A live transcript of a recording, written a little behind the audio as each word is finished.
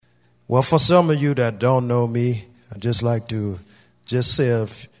Well, for some of you that don't know me, I'd just like to just say a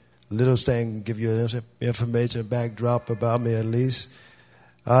little thing, give you information, backdrop about me at least.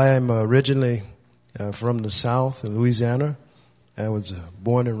 I am originally from the South, in Louisiana. I was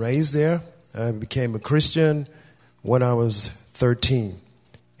born and raised there. I became a Christian when I was 13.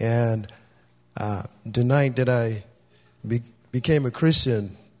 And the night that I became a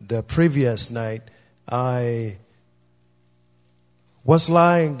Christian, the previous night, I was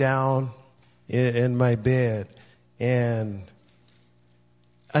lying down in my bed, and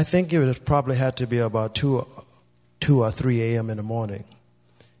I think it probably had to be about 2 or 3 a.m. in the morning.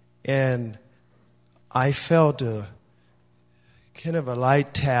 And I felt a kind of a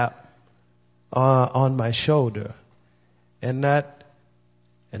light tap on my shoulder. And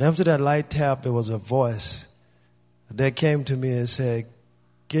after that light tap, there was a voice that came to me and said,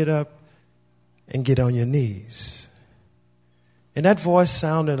 "Get up and get on your knees." And that voice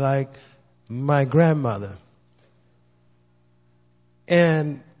sounded like my grandmother.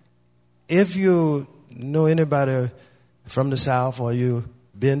 And if you know anybody from the South, or you've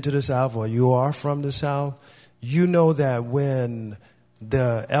been to the South, or you are from the South, you know that when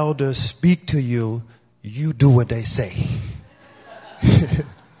the elders speak to you, you do what they say.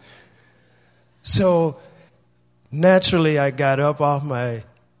 So naturally, I got up off my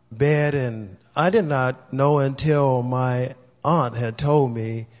bed, and I did not know until my aunt had told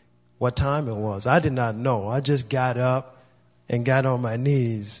me what time it was. I did not know. I just got up and got on my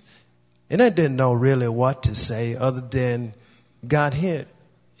knees. And I didn't know really what to say other than, "God,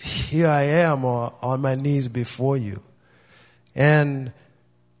 here I am on my knees before you." And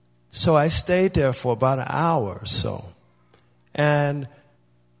so I stayed there for about an hour or so. And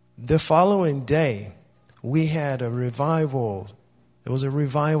the following day, we had a revival. It was a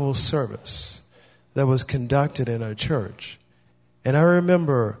revival service that was conducted in our church. And I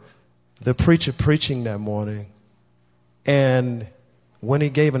remember the preacher preaching that morning. And when he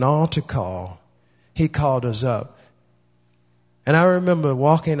gave an altar call, he called us up. And I remember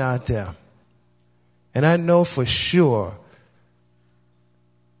walking out there. And I know for sure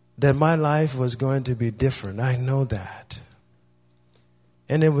that my life was going to be different. I know that.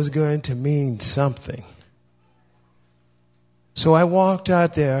 And it was going to mean something. So I walked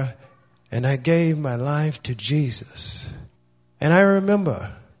out there and I gave my life to Jesus. And I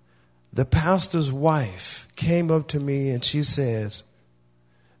remember the pastor's wife came up to me and she says,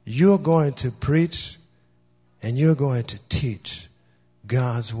 "You're going to preach and you're going to teach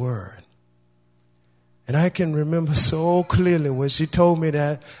God's word." And I can remember so clearly when she told me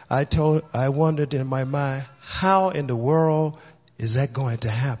that, I wondered in my mind, how in the world is that going to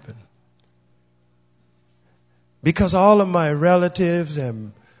happen? Because all of my relatives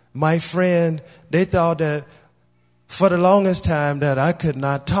and my friend, they thought that for the longest time that I could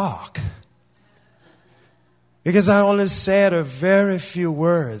not talk. Because I only said a very few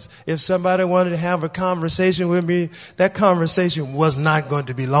words. If somebody wanted to have a conversation with me, that conversation was not going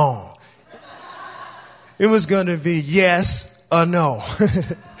to be long. It was going to be yes or no,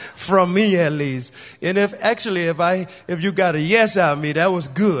 from me at least. And if you got a yes out of me, that was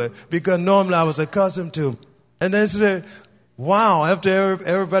good, because normally I was accustomed to. And they said, "Wow," after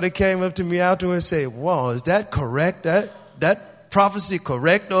everybody came up to me afterwards and said, "Wow, is that correct? That prophecy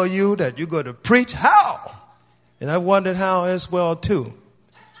correct on you, that you're going to preach? How?" And I wondered how as well too.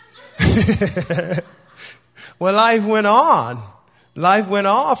 Well, life went on. Life went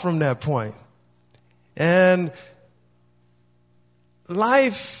on from that point. And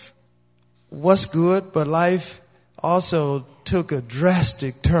life was good, but life also took a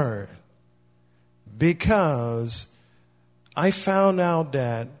drastic turn, because I found out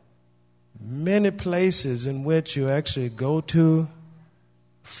that many places in which you actually go to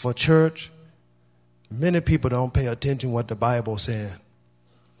for church, many people don't pay attention to what the Bible says,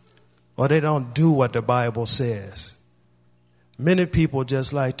 or they don't do what the Bible says. Many people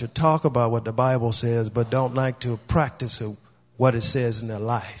just like to talk about what the Bible says, but don't like to practice what it says in their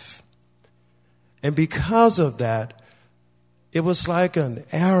life. And because of that, it was like an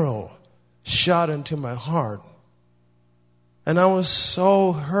arrow shot into my heart. And I was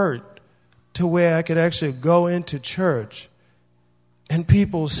so hurt to where I could actually go into church and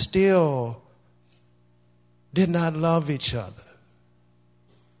people still did not love each other.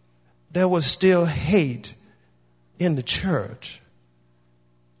 There was still hate in the church.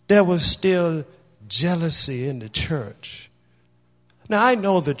 There was still jealousy in the church. Now, I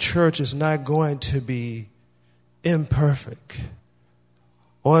know the church is not going to be imperfect,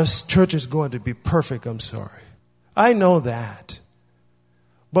 or church is going to be perfect, I know that.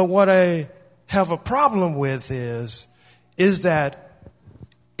 But what I have a problem with is that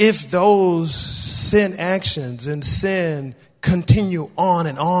if those sin actions and sin continue on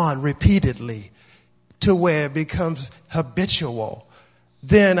and on repeatedly to where it becomes habitual,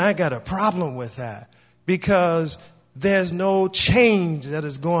 then I got a problem with that, because there's no change that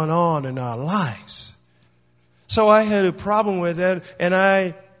is going on in our lives. So I had a problem with that,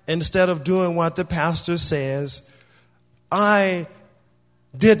 and instead of doing what the pastor says, I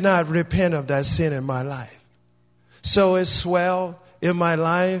did not repent of that sin in my life. So it swelled in my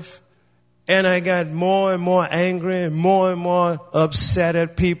life, and I got more and more angry and more upset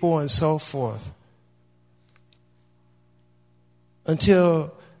at people and so forth.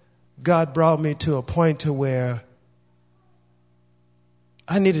 Until God brought me to a point to where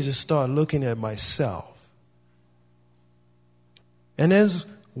I needed to start looking at myself. And then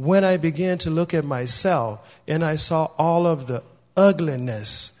when I began to look at myself and I saw all of the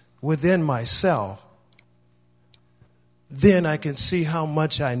ugliness within myself, then I can see how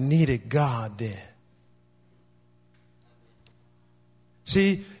much I needed God then.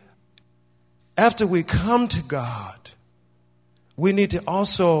 See, after we come to God, we need to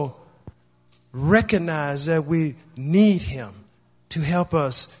also recognize that we need Him to help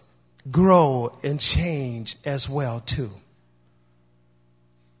us grow and change as well too.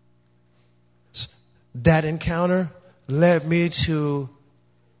 That encounter led me to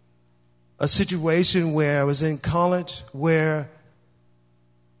a situation where I was in college, where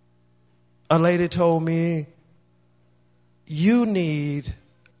a lady told me,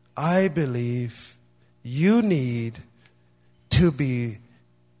 I believe you need to be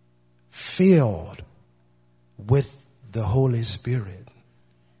filled with the Holy Spirit.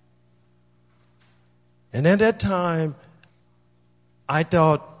 And at that time, I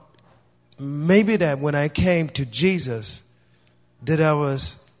thought maybe that when I came to Jesus, that I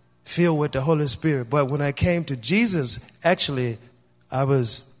was filled with the Holy Spirit. But when I came to Jesus, actually, I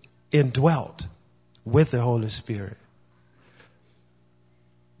was indwelt with the Holy Spirit.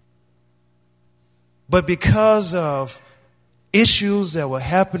 But because of issues that were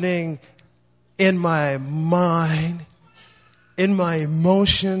happening in my mind, in my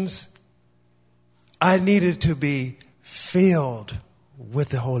emotions, I needed to be filled with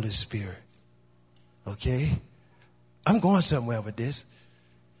the Holy Spirit. Okay? I'm going somewhere with this.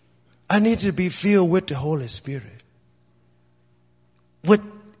 I need to be filled with the Holy Spirit. With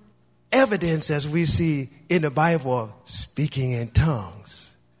evidence, as we see in the Bible, of speaking in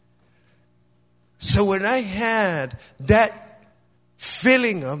tongues. So when I had that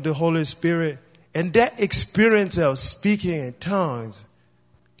feeling of the Holy Spirit and that experience of speaking in tongues,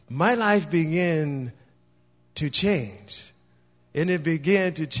 my life began to change. And it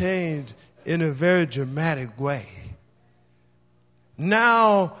began to change in a very dramatic way.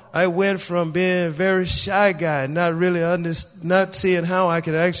 Now I went from being a very shy guy, not seeing how I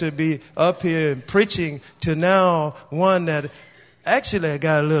could actually be up here and preaching, to now one that actually I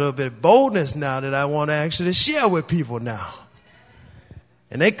got a little bit of boldness now that I want to actually share with people now.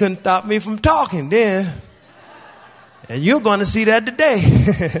 And they couldn't stop me from talking then. And you're going to see that today.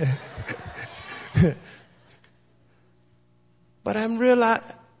 But I've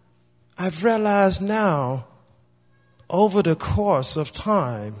realized now, over the course of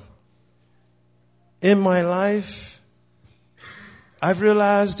time in my life, I've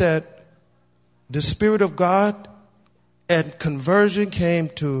realized that the Spirit of God at conversion came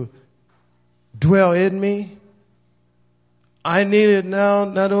to dwell in me. I needed now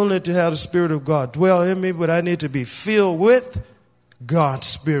not only to have the Spirit of God dwell in me, but I need to be filled with God's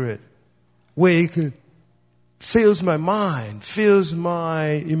Spirit, where He fills my mind, fills my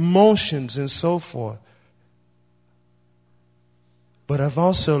emotions, and so forth. But I've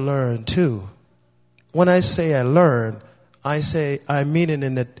also learned too. When I say I learned, I mean it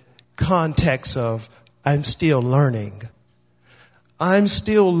in the context of I'm still learning. I'm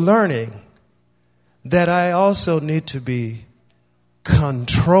still learning that I also need to be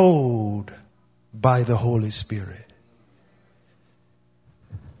controlled by the Holy Spirit.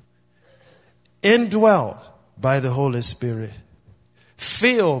 Indwelt by the Holy Spirit.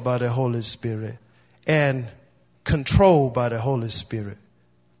 Filled by the Holy Spirit. And controlled by the Holy Spirit.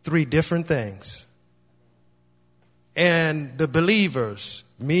 3 different things. And the believers,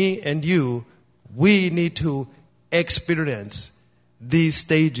 me and you, we need to experience these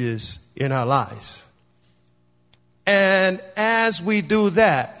stages in our lives. And as we do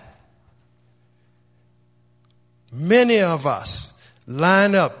that, many of us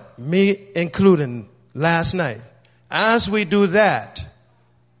line up, me including last night. As we do that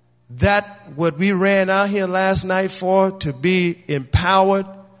what we ran out here last night for, to be empowered,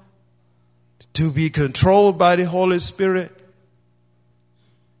 to be controlled by the Holy Spirit,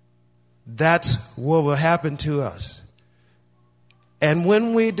 that's what will happen to us. And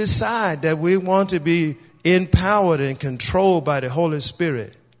when we decide that we want to be empowered and controlled by the Holy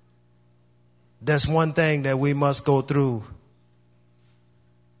Spirit, that's one thing that we must go through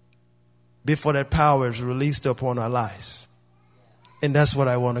before that power is released upon our lives. And that's what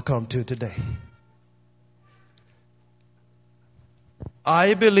I want to come to today.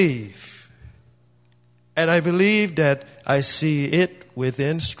 I believe, and I believe that I see it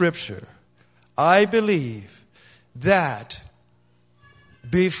within Scripture. I believe that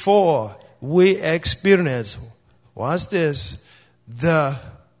before we experience, watch this, the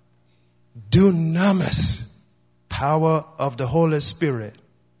dunamis power of the Holy Spirit,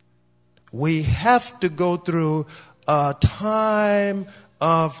 we have to go through a time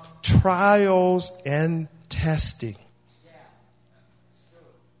of trials and testing.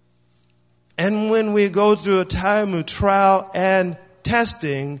 And when we go through a time of trial and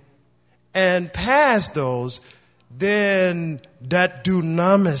testing and pass those, then that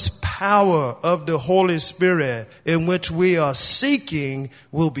dunamis power of the Holy Spirit in which we are seeking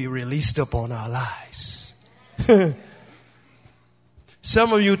will be released upon our lives.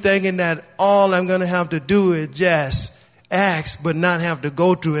 Some of you thinking that all I'm going to have to do is just ask but not have to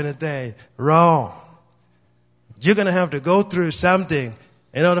go through anything. Wrong. You're going to have to go through something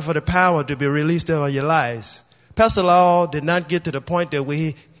in order for the power to be released on your lives. Pastor Law did not get to the point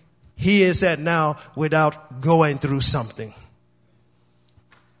that he is at now without going through something.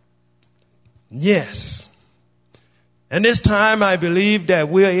 Yes. And this time I believe that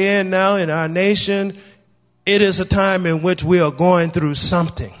we're in now in our nation, it is a time in which we are going through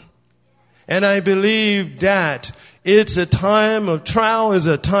something. And I believe that it's a time of trial, it's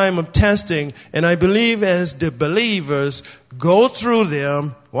a time of testing. And I believe as the believers go through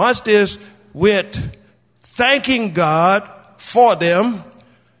them, watch this, with thanking God for them,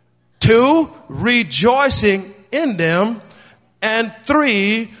 2, rejoicing in them, and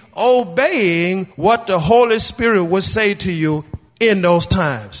 3, obeying what the Holy Spirit will say to you in those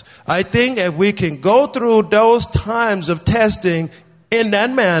times. I think if we can go through those times of testing in that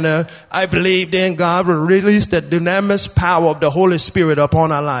manner, I believe then God will release the dunamis power of the Holy Spirit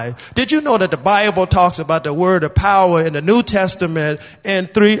upon our life. Did you know that the Bible talks about the word of power in the New Testament in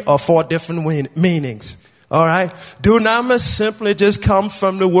 3 or 4 different meanings? All right. Dunamis simply just comes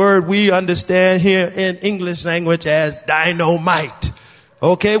from the word we understand here in English language as dynamite.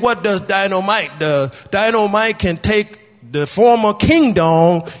 Okay. What does dynamite do? Dynamite can take the former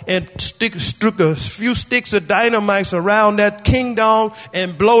kingdom and stick a few sticks of dynamite around that kingdom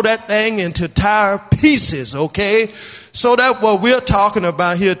and blow that thing into entire pieces. Okay. So that's what we're talking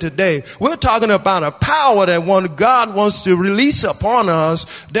about here today. We're talking about a power that God wants to release upon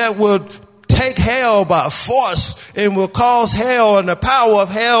us that will take hell by force and will cause hell and the power of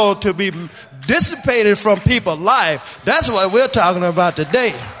hell to be dissipated from people's life. That's what we're talking about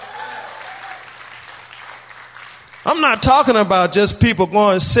today. I'm not talking about just people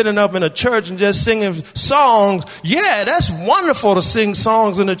going sitting up in a church and just singing songs. Yeah, that's wonderful to sing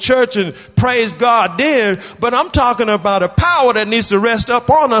songs in the church and praise God then. But I'm talking about a power that needs to rest up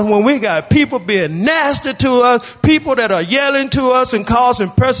on us when we got people being nasty to us, people that are yelling to us and causing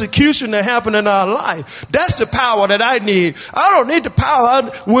persecution to happen in our life. That's the power that I need. I don't need the power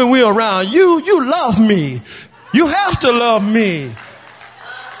when we're around you. You love me. You have to love me.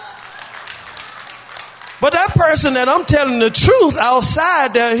 But that person that I'm telling the truth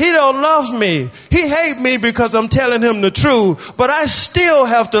outside there, he don't love me. He hate me because I'm telling him the truth. But I still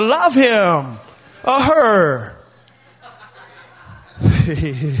have to love him or her.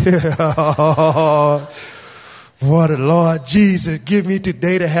 What the Lord Jesus give me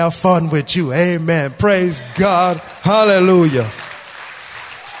today to have fun with you. Amen. Praise God. Hallelujah.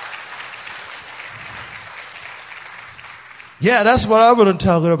 Yeah, that's what I've been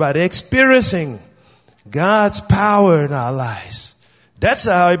talking about. Experiencing God's power in our lives. That's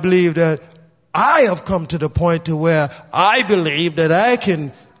how I believe that I have come to the point to where I believe that I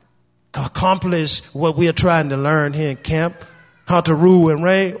can accomplish what we are trying to learn here in camp, how to rule and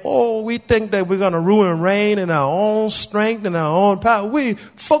reign. Oh, we think that we're going to rule and reign in our own strength and our own power. We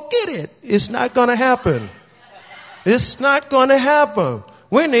forget it. It's not going to happen. It's not going to happen.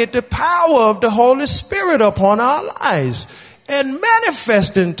 We need the power of the Holy Spirit upon our lives and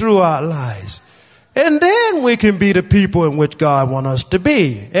manifesting through our lives. And then we can be the people in which God wants us to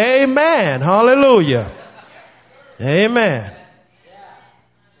be. Amen. Hallelujah. Amen.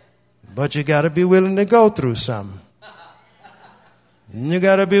 But you got to be willing to go through something. You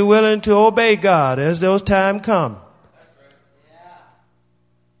got to be willing to obey God as those times come.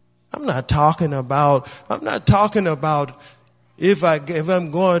 I'm not talking about if I'm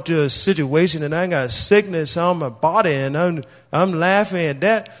going through a situation and I got sickness on my body and I'm laughing at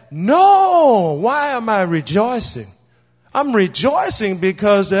that. No, why am I rejoicing? I'm rejoicing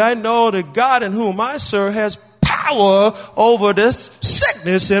because I know the God in whom I serve has power over this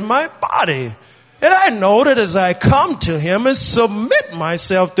sickness in my body. And I know that as I come to him and submit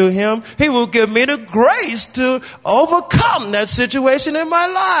myself to him, he will give me the grace to overcome that situation in my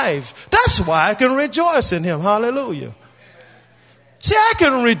life. That's why I can rejoice in him. Hallelujah. See, I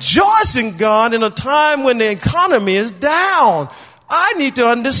can rejoice in God in a time when the economy is down. I need to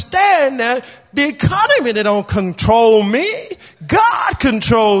understand that the economy, they don't control me. God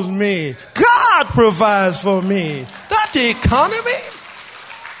controls me. God provides for me. Not the economy.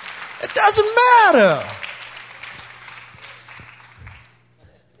 It doesn't matter.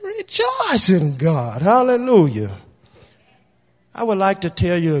 Rejoice in God. Hallelujah. I would like to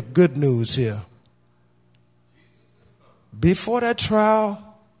tell you good news here. Before that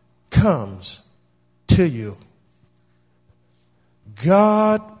trial comes to you,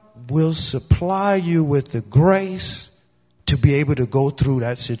 God will supply you with the grace to be able to go through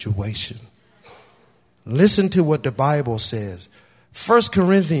that situation. Listen to what the Bible says. 1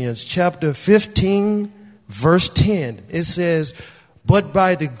 Corinthians chapter 15, verse 10. It says, "But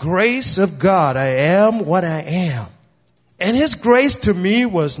by the grace of God I am what I am. And his grace to me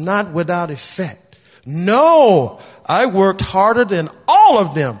was not without effect. No, I worked harder than all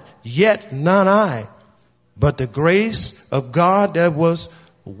of them, yet not I, but the grace of God that was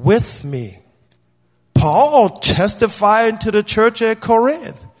with me." Paul testifying to the church at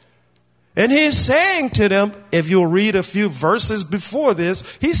Corinth. And he's saying to them, if you'll read a few verses before this,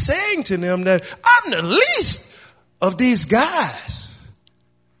 he's saying to them that I'm the least of these guys.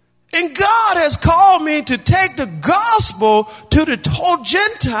 And God has called me to take the gospel to the whole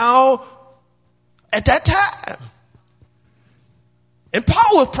Gentile at that time. And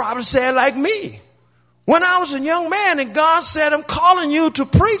Paul was probably saying like me. When I was a young man and God said, I'm calling you to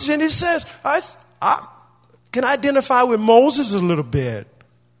preach. And he says, I can identify with Moses a little bit.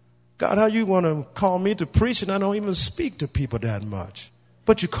 God, how you want to call me to preach and I don't even speak to people that much.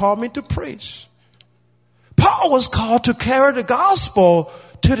 But you call me to preach. Paul was called to carry the gospel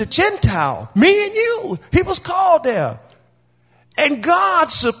to the Gentile. Me and you. He was called there. And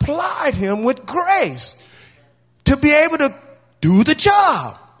God supplied him with grace to be able to do the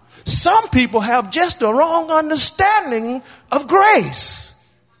job. Some people have just the wrong understanding of grace.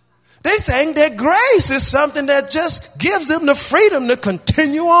 They think that grace is something that just gives them the freedom to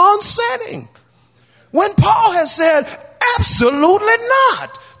continue on sinning. When Paul has said, absolutely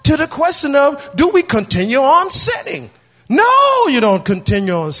not, to the question of, do we continue on sinning? No, you don't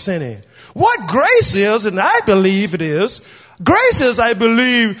continue on sinning. What grace is, and I believe it is, grace is, I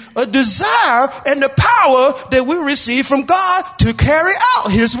believe, a desire and the power that we receive from God to carry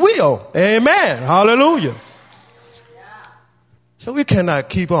out his will. Amen. Hallelujah. So we cannot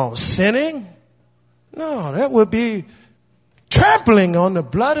keep on sinning. No, that would be trampling on the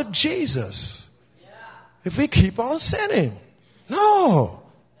blood of Jesus if we keep on sinning. No,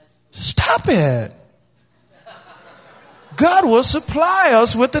 stop it. God will supply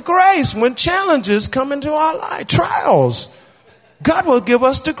us with the grace when challenges come into our life, trials. God will give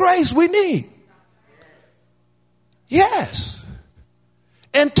us the grace we need. Yes.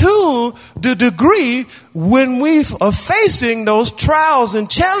 And to the degree when we are facing those trials and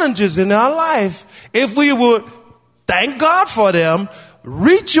challenges in our life, if we would thank God for them,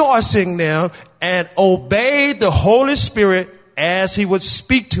 rejoicing them, and obey the Holy Spirit as he would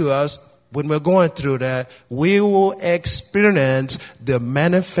speak to us when we're going through that, we will experience the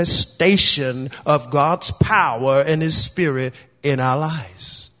manifestation of God's power and his Spirit in our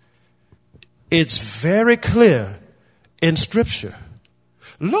lives. It's very clear in Scripture.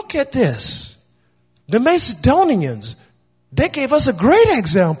 Look at this. The Macedonians, they gave us a great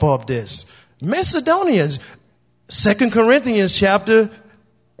example of this. Macedonians, 2 Corinthians chapter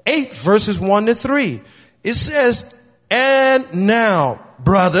 8, verses 1 to 3. It says, "And now,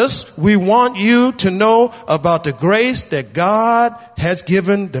 brothers, we want you to know about the grace that God has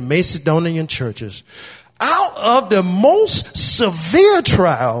given the Macedonian churches. Out of the most severe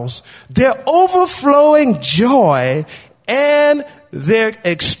trials, their overflowing joy and their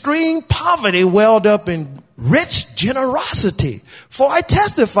extreme poverty welled up in rich generosity. For I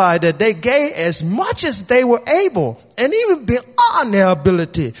testify that they gave as much as they were able, and even beyond their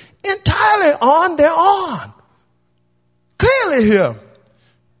ability, entirely on their own." Clearly here,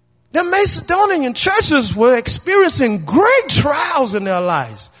 the Macedonian churches were experiencing great trials in their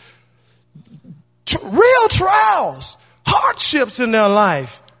lives. Real trials, hardships in their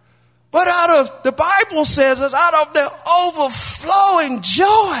life. But the Bible says it's out of their overflowing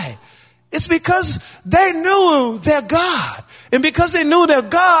joy. It's because they knew their God. And because they knew their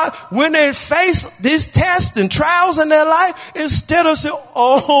God, when they faced these tests and trials in their life, instead of saying,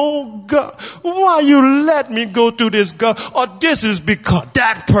 oh God, why you let me go through this, God? Or this is because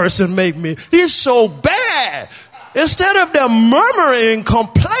that person made me. He's so bad. Instead of them murmuring,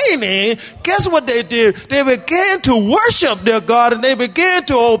 complaining, guess what they did? They began to worship their God and they began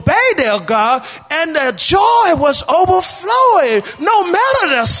to obey their God, and their joy was overflowing no matter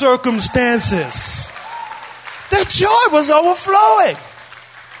their circumstances. Their joy was overflowing.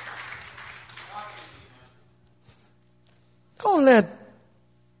 Don't let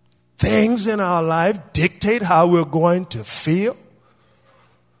things in our life dictate how we're going to feel.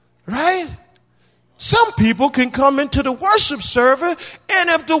 Right? Some people can come into the worship service, and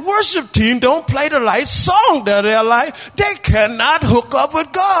if the worship team don't play the right song that they like, they cannot hook up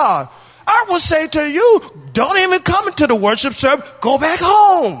with God. I would say to you, don't even come into the worship service. Go back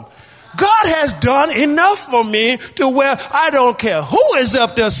home. God has done enough for me to where I don't care who is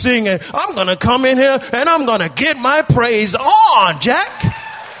up there singing. I'm going to come in here and I'm going to get my praise on, Jack.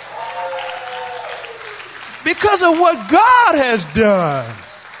 Because of what God has done.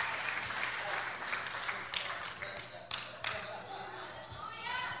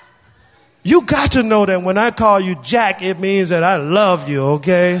 You got to know that when I call you Jack, it means that I love you,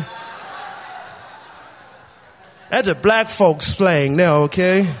 okay? That's a black folks slang now,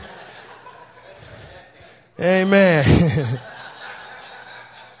 okay? Amen.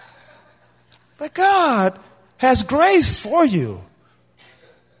 But God has grace for you.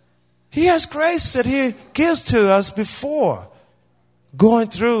 He has grace that He gives to us before going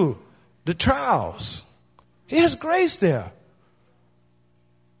through the trials. He has grace there.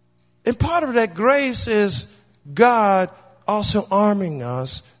 And part of that grace is God also arming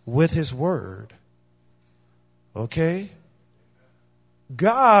us with His Word. Okay?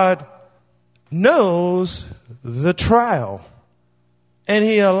 God knows the trial, and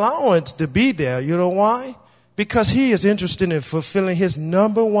He allows it to be there. You know why? Because He is interested in fulfilling His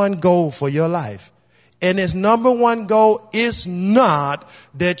number one goal for your life. And His number one goal is not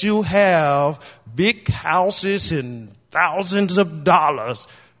that you have big houses and thousands of dollars.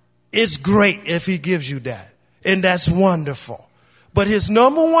 It's great if He gives you that, and that's wonderful. But His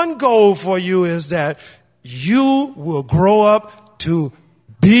number one goal for you is that you will grow up to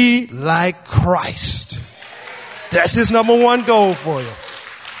be like Christ. That's His number one goal for you.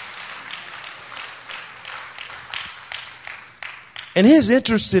 And He's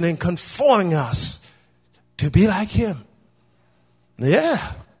interested in conforming us to be like Him. Yeah.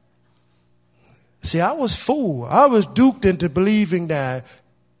 See, I was fooled. I was duped into believing that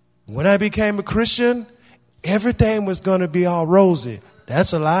when I became a Christian, everything was going to be all rosy.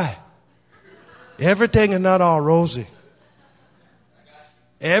 That's a lie. Everything is not all rosy.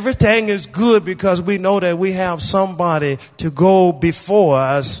 Everything is good because we know that we have somebody to go before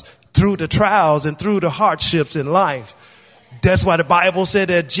us through the trials and through the hardships in life. That's why the Bible said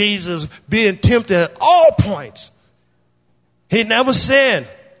that Jesus, being tempted at all points, He never sinned.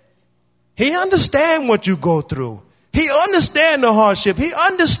 He understands what you go through. He understands the hardship. He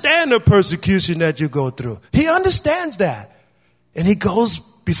understands the persecution that you go through. He understands that. And He goes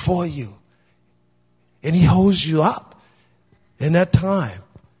before you. And He holds you up in that time.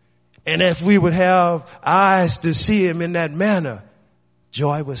 And if we would have eyes to see Him in that manner,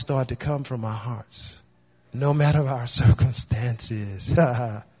 joy would start to come from our hearts, no matter our circumstances.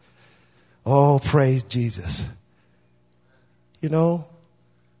 Oh, praise Jesus. You know,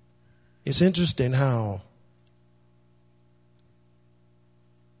 it's interesting how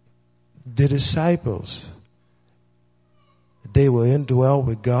the disciples, they were indwelled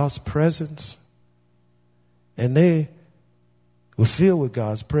with God's presence, and they were filled with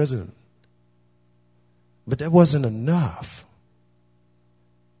God's presence. But that wasn't enough.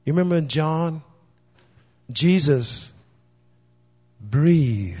 You remember in John, Jesus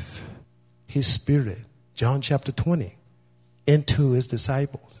breathed His Spirit, John chapter 20, into His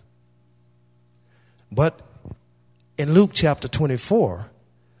disciples. But in Luke chapter 24,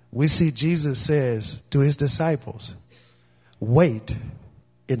 we see Jesus says to His disciples, wait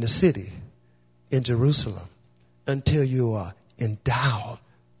in the city in Jerusalem until you are endowed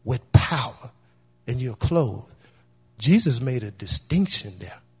with power and you're clothed. Jesus made a distinction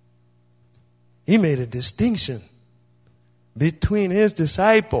there. He made a distinction between His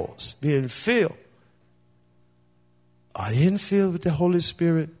disciples being filled. Are you filled with the Holy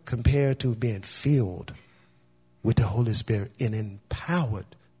Spirit compared to being filled with the Holy Spirit and empowered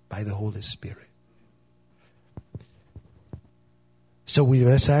by the Holy Spirit? So we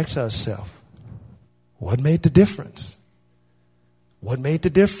must ask ourselves, what made the difference? What made the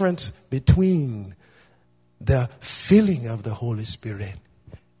difference between the filling of the Holy Spirit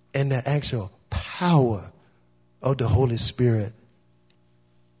and the actual power of the Holy Spirit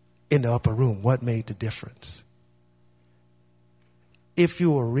in the upper room? What made the difference? If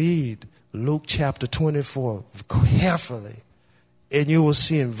you will read Luke chapter 24 carefully, and you will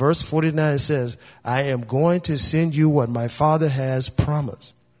see in verse 49 it says, I am going to send you what my Father has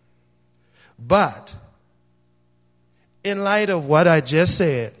promised. But in light of what I just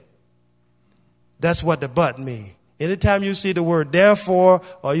said, that's what the but means. Anytime you see the word therefore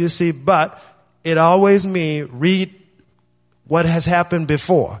or you see but, it always means read what has happened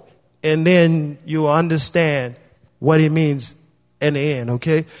before. And then you will understand what it means in the end,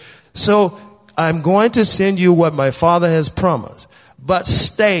 okay? So I'm going to send you what my Father has promised. But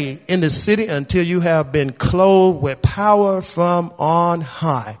stay in the city until you have been clothed with power from on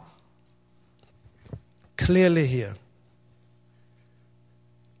high. Clearly here,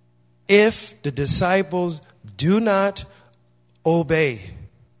 if the disciples do not obey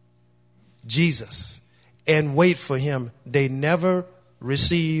Jesus and wait for him, they never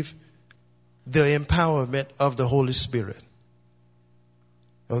receive the empowerment of the Holy Spirit.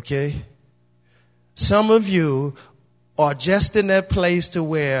 Okay? Some of you are just in that place to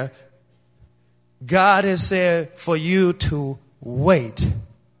where God has said for you to wait.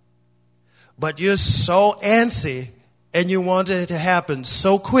 But you're so antsy and you want it to happen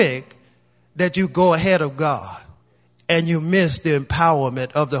so quick that you go ahead of God and you miss the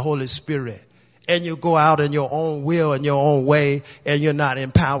empowerment of the Holy Spirit. And you go out in your own will and your own way and you're not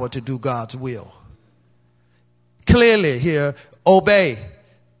empowered to do God's will. Clearly here, obey.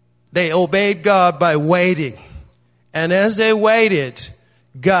 They obeyed God by waiting. And as they waited,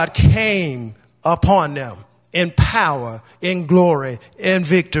 God came upon them in power, in glory, in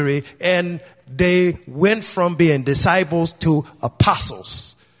victory. And they went from being disciples to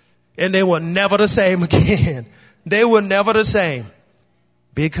apostles. And they were never the same again. They were never the same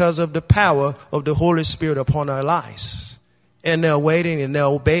because of the power of the Holy Spirit upon our lives. And they're waiting and they're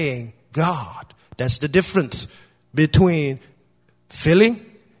obeying God. That's the difference between infilling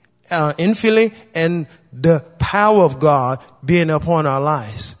and the power of God being upon our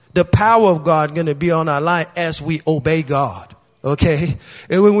lives. The power of God going to be on our life as we obey God. Okay?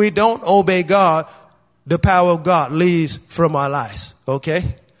 And when we don't obey God, the power of God leaves from our lives. Okay?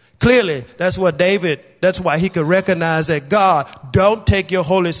 Clearly, that's why he could recognize that God, don't take your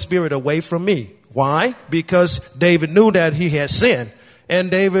Holy Spirit away from me. Why? Because David knew that he had sinned.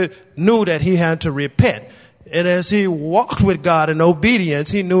 And David knew that he had to repent. And as he walked with God in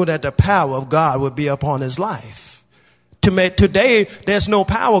obedience, he knew that the power of God would be upon his life. Today, there's no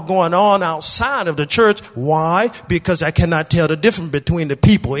power going on outside of the church. Why? Because I cannot tell the difference between the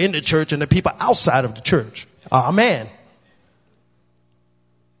people in the church and the people outside of the church. Amen.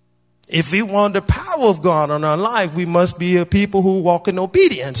 If we want the power of God on our life, we must be a people who walk in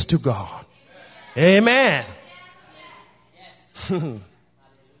obedience to God. Amen.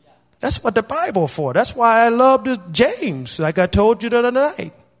 That's what the Bible for. That's why I love the James, like I told you the other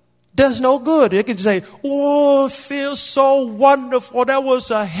night. Does no good. It can say, oh, it feels so wonderful. That was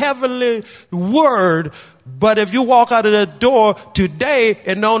a heavenly word. But if you walk out of the door today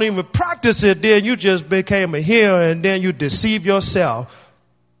and don't even practice it, then you just became a hearer and then you deceive yourself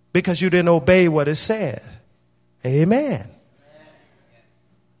because you didn't obey what it said. Amen.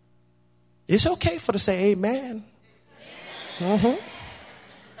 It's okay for to say amen. Mm-hmm.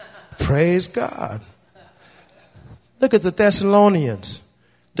 Praise God. Look at the Thessalonians.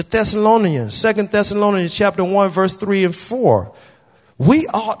 The Thessalonians, 2 Thessalonians chapter 1, verse 3 and 4. We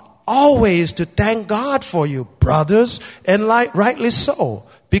ought always to thank God for you, brothers, and rightly so,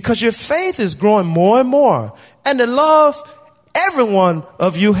 because your faith is growing more and more, and the love every one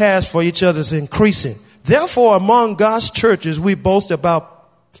of you has for each other is increasing. Therefore, among God's churches, we boast about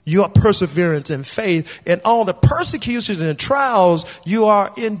your perseverance and faith and all the persecutions and trials you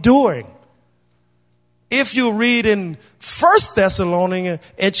are enduring. If you read in 1 Thessalonians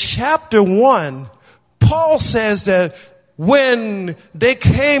in chapter 1, Paul says that when they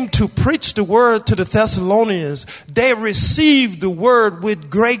came to preach the word to the Thessalonians, they received the word with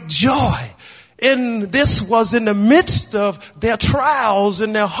great joy. And this was in the midst of their trials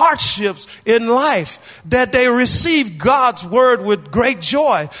and their hardships in life that they received God's word with great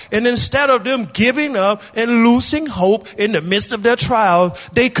joy. And instead of them giving up and losing hope in the midst of their trial,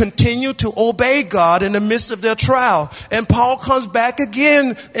 they continue to obey God in the midst of their trial. And Paul comes back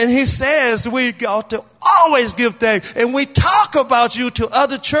again and he says we ought to always give thanks. And we talk about you to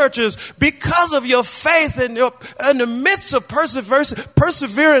other churches because of your faith and in the midst of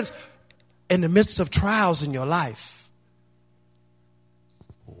perseverance, in the midst of trials in your life.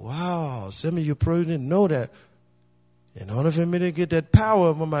 Wow, some of you probably didn't know that. In order for me to get that power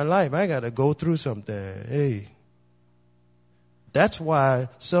over my life, I got to go through something. Hey, that's why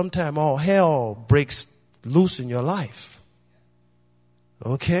sometimes all hell breaks loose in your life.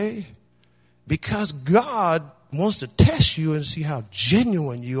 Okay? Because God wants to test you and see how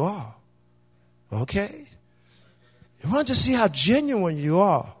genuine you are. Okay? He wants to see how genuine you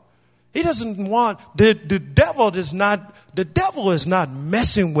are. He doesn't want, the devil is not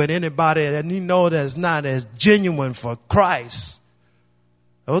messing with anybody that he knows that's not as genuine for Christ.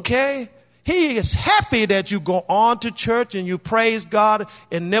 Okay? He is happy that you go on to church and you praise God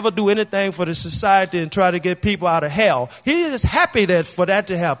and never do anything for the society and try to get people out of hell. He is happy for that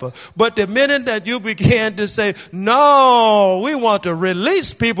to happen. But the minute that you begin to say, no, we want to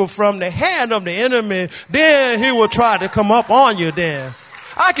release people from the hand of the enemy, then he will try to come up on you then.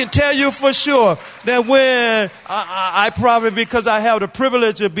 I can tell you for sure that when I probably, because I have the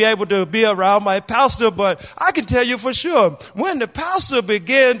privilege to be able to be around my pastor, but I can tell you for sure when the pastor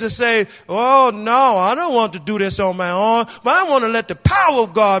began to say, oh no, I don't want to do this on my own, but I want to let the power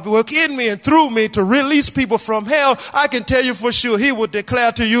of God work in me and through me to release people from hell, I can tell you for sure he would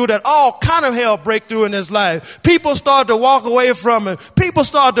declare to you that all kind of hell break through in his life. People start to walk away from him. People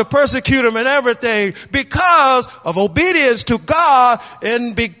start to persecute him and everything because of obedience to God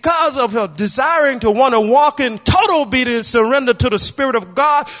and because of her desiring to want to walk in total obedience, surrender to the Spirit of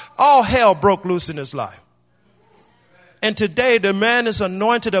God, all hell broke loose in his life. And today the man is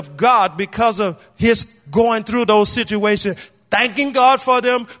anointed of God because of his going through those situations, thanking God for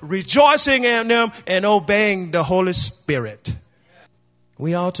them, rejoicing in them, and obeying the Holy Spirit.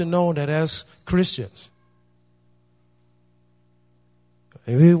 We ought to know that as Christians,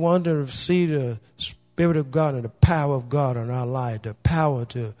 if we want to see the Spirit of God and the power of God in our life, the power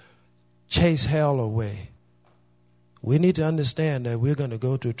to chase hell away, we need to understand that we're going to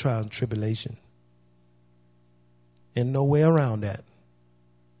go through trial and tribulation. And no way around that.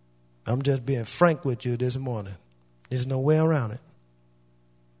 I'm just being frank with you this morning. There's no way around it.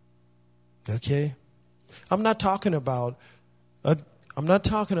 Okay? I'm not talking about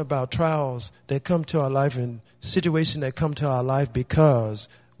trials that come to our life and situations that come to our life because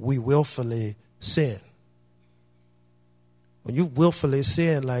we willfully sin. When you willfully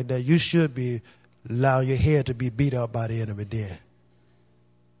sin like that, you should be allowing your head to be beat up by the enemy then.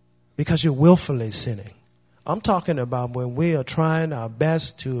 Because you're willfully sinning. I'm talking about when we are trying our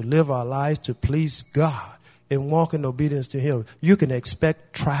best to live our lives to please God and walk in obedience to him. You can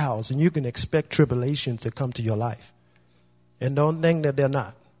expect trials and you can expect tribulations to come to your life. And don't think that they're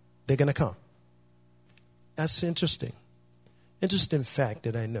not. They're going to come. That's interesting. Interesting fact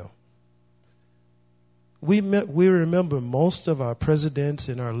that I know. We remember most of our presidents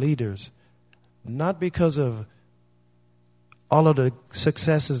and our leaders, not because of all of the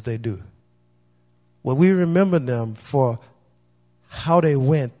successes they do. Well, we remember them for how they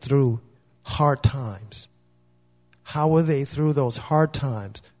went through hard times. How were they through those hard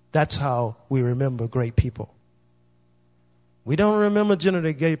times? That's how we remember great people. We don't remember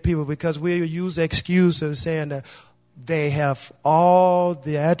generally great people because we use excuses saying that they have all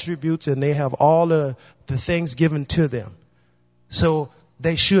the attributes and they have all the things given to them. So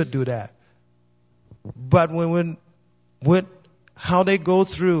they should do that. But when how they go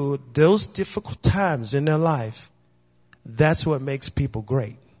through those difficult times in their life, that's what makes people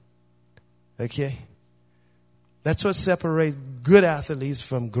great. Okay? That's what separates good athletes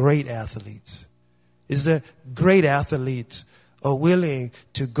from great athletes. Is that great athletes are willing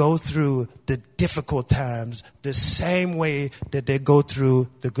to go through the difficult times the same way that they go through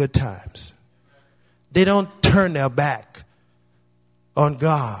the good times. They don't turn their back on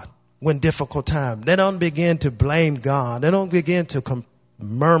God when difficult times. They don't begin to blame God. They don't begin to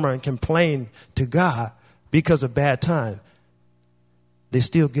murmur and complain to God because of bad times. They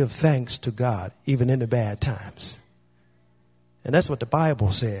still give thanks to God even in the bad times. And that's what the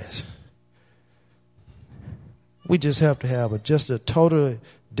Bible says. We just have to have just a totally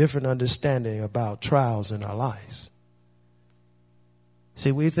different understanding about trials in our lives.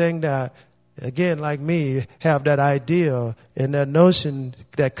 See, we think that, again, like me, have that idea and that notion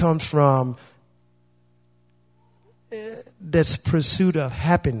that comes from this pursuit of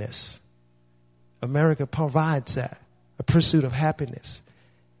happiness. America provides that, a pursuit of happiness.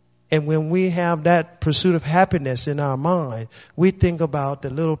 And when we have that pursuit of happiness in our mind, we think about the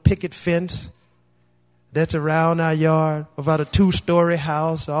little picket fence, that's around our yard, about a 2-story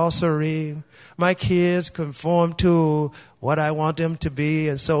house, all serene. My kids conform to what I want them to be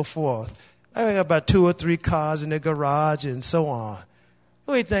and so forth. I got about 2 or 3 cars in the garage and so on.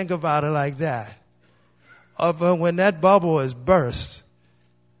 We think about it like that. But when that bubble is burst,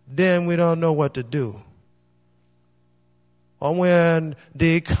 then we don't know what to do. Or when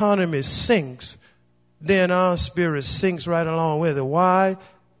the economy sinks, then our spirit sinks right along with it. Why?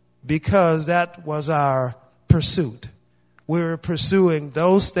 Because that was our pursuit. We were pursuing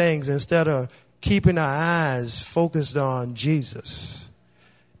those things instead of keeping our eyes focused on Jesus.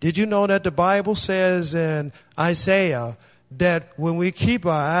 Did you know that the Bible says in Isaiah that when we keep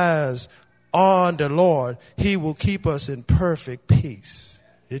our eyes on the Lord, He will keep us in perfect peace?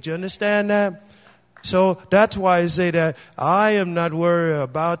 Did you understand that? So that's why I say that I am not worried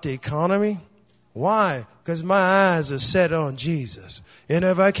about the economy. Why? Because my eyes are set on Jesus. And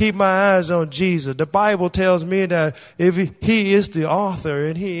if I keep my eyes on Jesus, the Bible tells me that if He is the author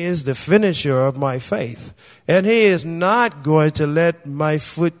and He is the finisher of my faith, and He is not going to let my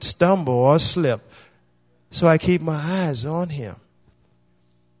foot stumble or slip. So I keep my eyes on Him.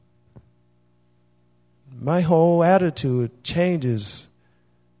 My whole attitude changes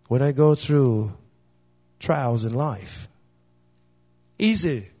when I go through trials in life.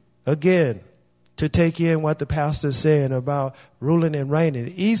 Easy, again, to take in what the pastor is saying about ruling and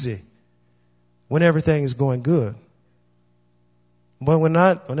reigning. Easy when everything is going good. But when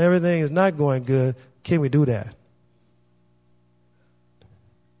everything is not going good, can we do that?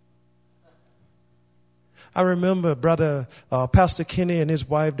 I remember Pastor Kenny and his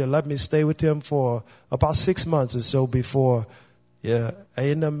wife, they let me stay with him for about 6 months or so before I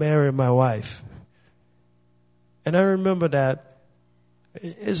ended up marrying my wife. And I remember that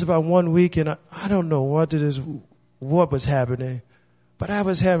it's about 1 week, and I don't know what was happening, but I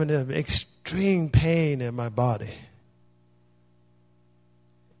was having an extreme pain in my body.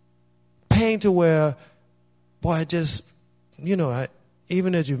 Pain to where, boy,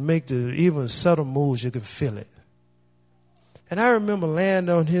 even as you make the even subtle moves, you can feel it. And I remember laying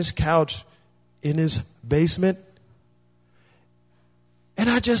on his couch in his basement, and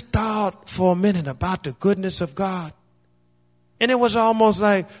I just thought for a minute about the goodness of God. And it was almost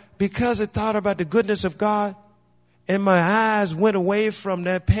like, because I thought about the goodness of God, and my eyes went away from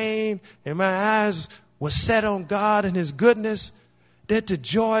that pain, and my eyes were set on God and His goodness, that the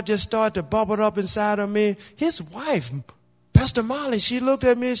joy just started to bubble up inside of me. His wife, Pastor Molly, she looked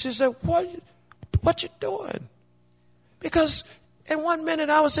at me and she said, what you doing? Because in 1 minute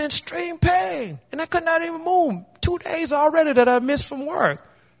I was in extreme pain, and I could not even move. 2 days already that I missed from work.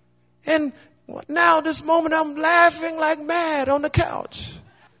 And now, this moment, I'm laughing like mad on the couch.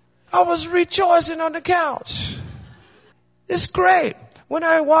 I was rejoicing on the couch. It's great. When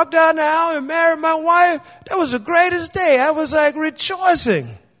I walked down the aisle and married my wife, that was the greatest day. I was like rejoicing.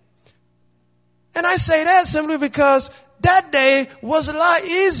 And I say that simply because that day was a lot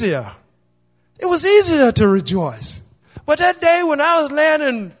easier. It was easier to rejoice. But that day when I was laying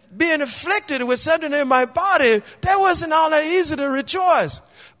and being afflicted with something in my body, that wasn't all that easy to rejoice.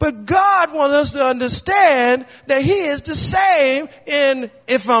 But God wants us to understand that He is the same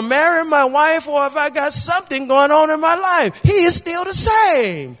if I'm marrying my wife or if I got something going on in my life. He is still the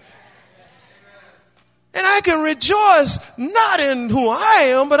same. And I can rejoice not in who I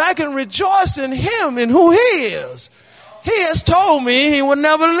am, but I can rejoice in Him and who He is. He has told me He will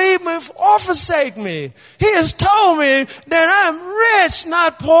never leave me or forsake me. He has told me that I'm rich,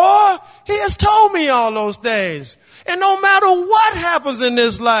 not poor. He has told me all those things. And no matter what happens in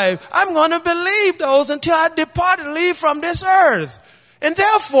this life, I'm going to believe those until I depart and leave from this earth. And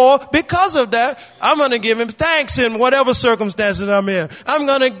therefore, because of that, I'm going to give Him thanks in whatever circumstances I'm in. I'm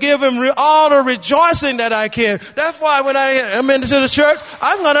going to give Him all the rejoicing that I can. That's why when I am into the church,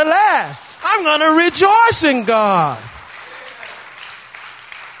 I'm going to laugh. I'm going to rejoice in God.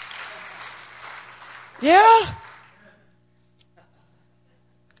 Yeah?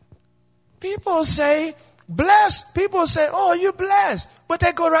 People say, blessed. People say, oh, you're blessed. But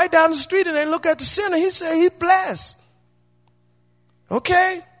they go right down the street and they look at the sinner. He said he's blessed.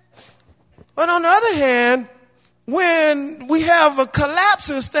 Okay? But on the other hand, when we have a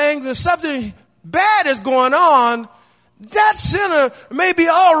collapse in things and something bad is going on, that sinner may be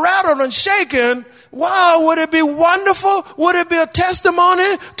all rattled and shaken. Wow, would it be wonderful? Would it be a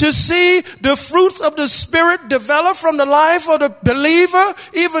testimony to see the fruits of the Spirit develop from the life of the believer,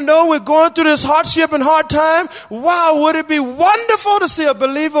 even though we're going through this hardship and hard time? Wow, would it be wonderful to see a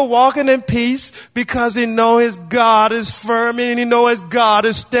believer walking in peace because he knows his God is firm and he knows his God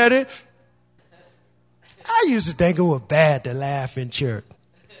is steady? I used to think it was bad to laugh in church.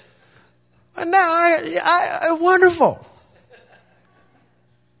 But now it's wonderful.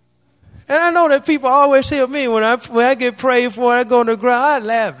 And I know that people always tell me when I get prayed for and I go on the ground, I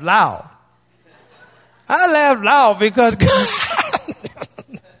laugh loud. I laugh loud because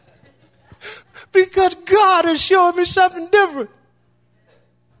God is showing me something different.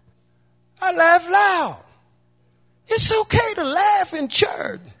 I laugh loud. It's okay to laugh in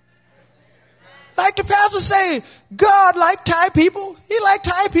church. Like the pastor say, God like Thai people. He like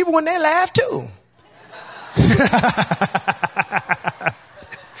Thai people when they laugh too.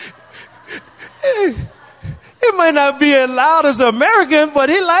 It might not be as loud as American, but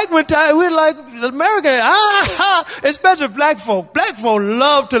he like when we like American. Especially black folk. Black folk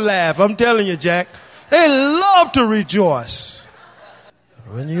love to laugh. I'm telling you, Jack. They love to rejoice.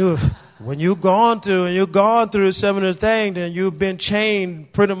 When you've gone through some of the things, and you've been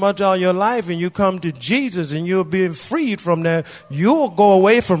chained pretty much all your life, and you come to Jesus and you're being freed from that, you'll go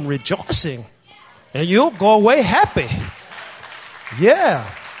away from rejoicing, and you'll go away happy. Yeah.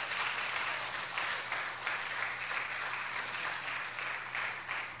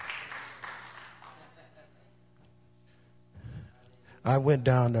 I went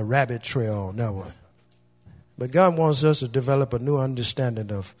down the rabbit trail on that one. But God wants us to develop a new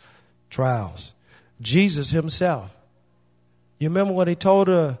understanding of trials. Jesus himself. You remember what he told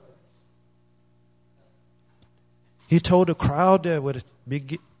the crowd that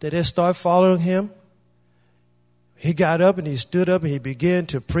they start following him? He got up and he stood up and he began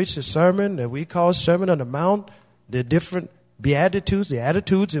to preach the sermon that we call Sermon on the Mount, the different beatitudes, the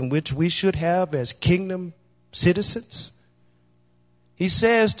attitudes in which we should have as kingdom citizens. He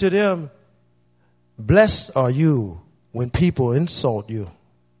says to them, blessed are you when people insult you.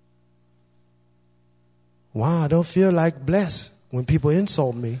 Wow, I don't feel like blessed when people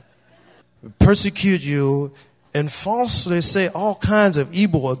insult me, persecute you, and falsely say all kinds of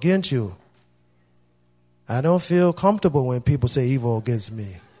evil against you. I don't feel comfortable when people say evil against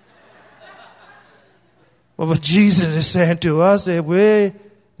me. Well, but Jesus is saying to us that we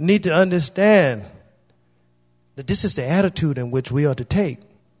need to understand that this is the attitude in which we are to take.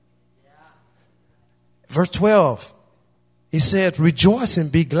 Verse 12, he said, rejoice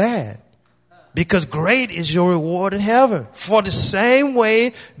and be glad, because great is your reward in heaven. For the same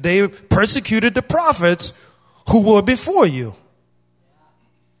way they persecuted the prophets who were before you.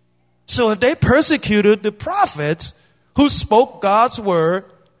 So if they persecuted the prophets who spoke God's word,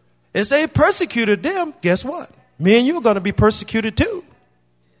 as they persecuted them, guess what? Me and you are going to be persecuted too.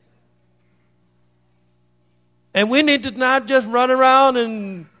 And we need to not just run around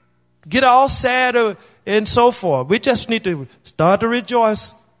and get all sad and so forth. We just need to start to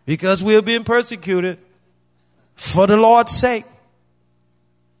rejoice because we are being persecuted for the Lord's sake.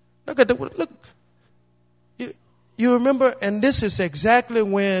 Look. You remember, and this is exactly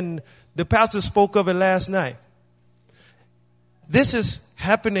when the pastor spoke of it last night. This is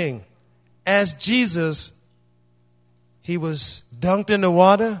happening as Jesus, he was dunked in the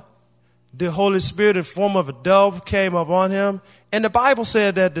water. The Holy Spirit in the form of a dove came upon him. And the Bible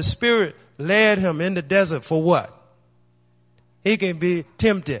said that the Spirit led him in the desert for what? He can be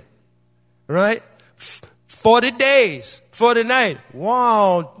tempted, right? 40 days, 40 nights.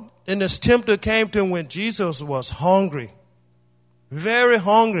 Wow. And this tempter came to him when Jesus was hungry, very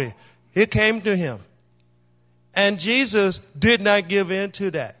hungry. He came to him. And Jesus did not give in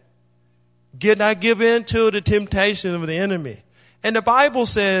to that. Did not give in to the temptation of the enemy. And the Bible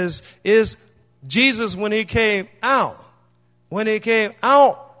says is Jesus, when he came out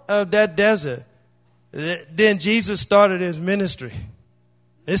of that desert, then Jesus started his ministry.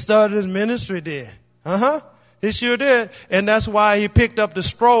 He started his ministry there. He sure did. And that's why he picked up the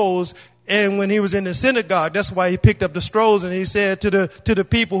scrolls. And when he was in the synagogue, that's why he picked up the scrolls and he said to the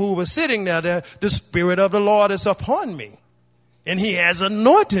people who were sitting there, the Spirit of the Lord is upon me. And he has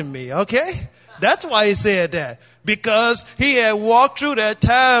anointed me, okay? That's why he said that. Because he had walked through that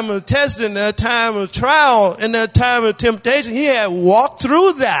time of testing, that time of trial, and that time of temptation. He had walked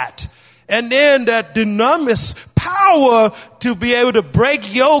through that. And then that dunamis power to be able to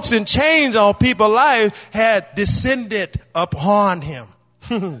break yokes and chains on people's lives had descended upon him.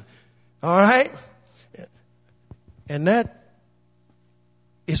 All right? And that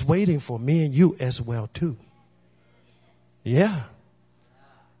is waiting for me and you as well, too. Yeah.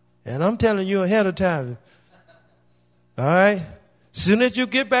 And I'm telling you ahead of time. All right? Soon as you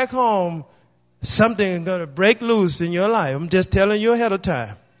get back home, something is going to break loose in your life. I'm just telling you ahead of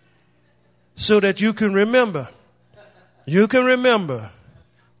time. So that you can remember. You can remember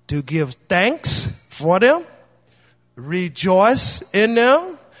to give thanks for them, rejoice in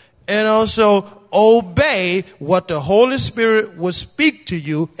them, and also obey what the Holy Spirit will speak to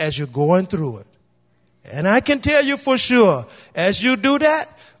you as you're going through it. And I can tell you for sure, as you do that,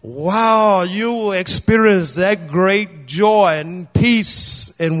 wow, you will experience that great joy and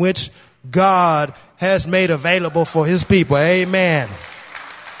peace in which God has made available for his people. Amen.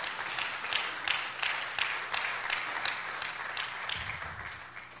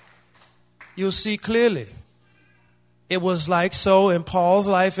 You'll see clearly. It was like so in Paul's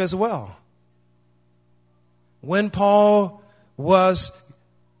life as well. When Paul was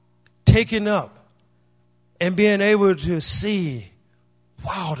taken up and being able to see,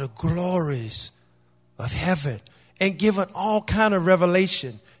 wow, the glories of heaven, and given all kind of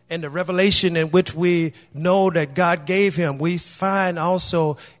revelation, and the revelation in which we know that God gave him, we find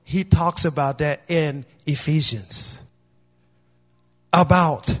also he talks about that in Ephesians,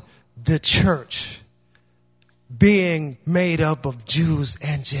 about the church being made up of Jews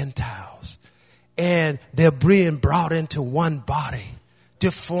and Gentiles. And they're being brought into one body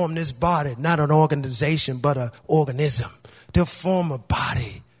to form this body, not an organization, but an organism, to form a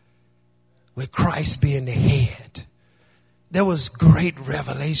body with Christ being the head. There was great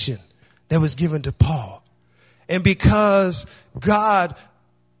revelation that was given to Paul. And because God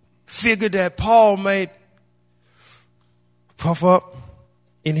figured that Paul might puff up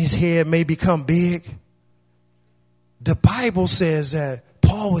in his head, may become big, the Bible says that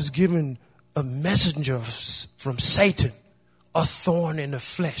Paul was given a messenger from Satan, a thorn in the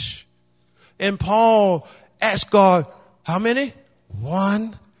flesh. And Paul asked God, how many?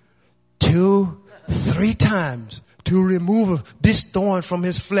 1, 2, 3 times to remove this thorn from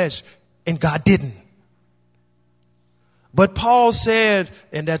his flesh. And God didn't. But Paul said,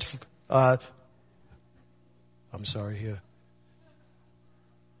 and that's, I'm sorry here.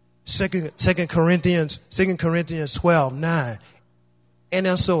 2 Corinthians 12:9. And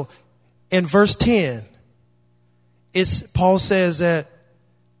also in verse 10, Paul says that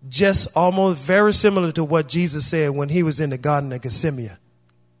just almost very similar to what Jesus said when he was in the Garden of Gethsemane.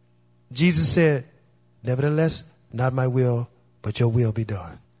 Jesus said, nevertheless, not my will, but your will be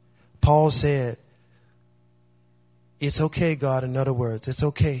done. Paul said, it's okay, God, in other words, it's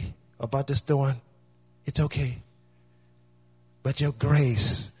okay about this thorn. It's okay. But your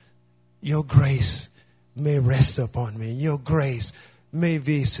grace may rest upon me. Your grace may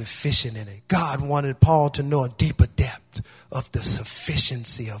be sufficient in it. God wanted Paul to know a deeper depth of the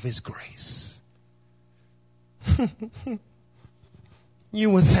sufficiency of his grace. You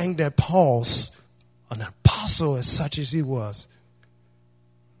would think that Paul's an apostle as such as he was.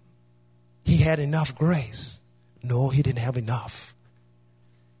 He had enough grace. No, he didn't have enough.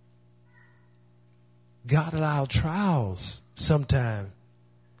 God allowed trials sometimes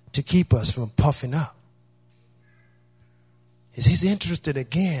to keep us from puffing up. He's interested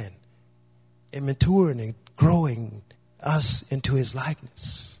again in maturing and growing us into his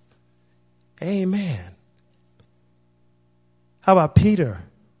likeness. Amen. How about Peter?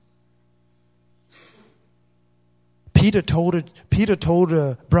 Peter told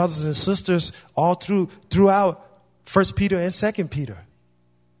the brothers and sisters all throughout 1 Peter and 2 Peter.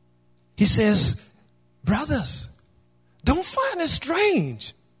 He says, brothers, don't find it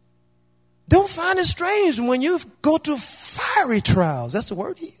strange. Don't find it strange when you go through fiery trials. That's the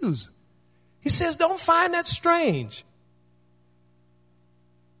word he used. He says, don't find that strange.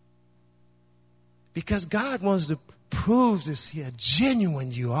 Because God wants to prove to see how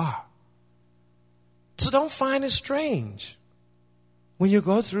genuine you are. So don't find it strange when you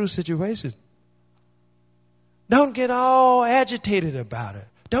go through situations. Don't get all agitated about it.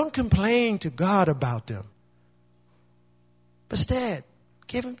 Don't complain to God about them. But instead,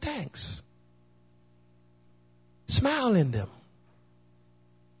 give him thanks. Smile in them.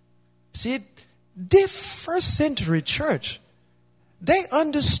 See, the first century church, they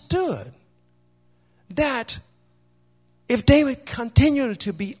understood that if they would continue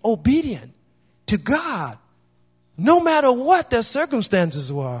to be obedient to God, no matter what their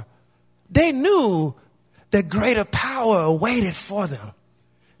circumstances were, they knew that greater power awaited for them.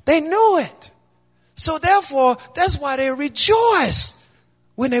 They knew it. So therefore, that's why they rejoiced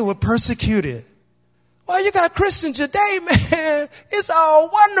when they were persecuted. Well, you got Christians today, man, it's all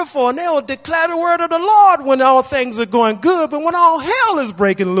wonderful. And they'll declare the word of the Lord when all things are going good. But when all hell is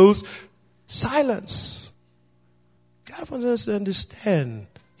breaking loose, silence. God wants us to understand.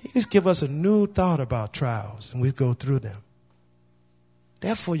 He just give us a new thought about trials, and we go through them.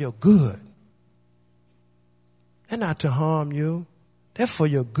 They're for your good. They're not to harm you. They're for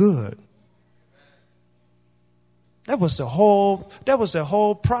your good. That was the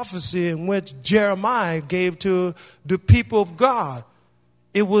whole prophecy in which Jeremiah gave to the people of God.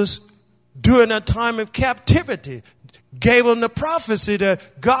 It was during that time of captivity, gave them the prophecy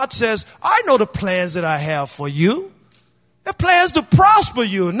that God says, I know the plans that I have for you. The plans to prosper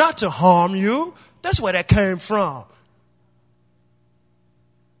you, not to harm you. That's where that came from.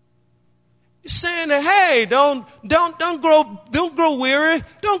 He's saying that, hey, don't grow weary.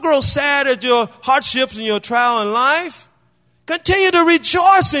 Don't grow sad at your hardships and your trial in life. Continue to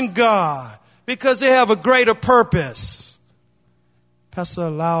rejoice in God because they have a greater purpose. Pastor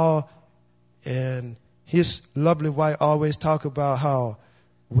Lau and his lovely wife always talk about how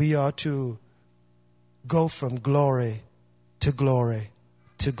we are to go from glory to glory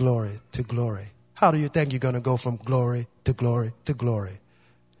to glory to glory. How do you think you're going to go from glory to glory to glory?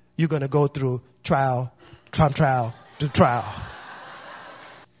 You're going to go through trial from trial to trial.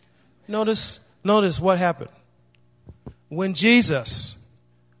 Notice what happened. When Jesus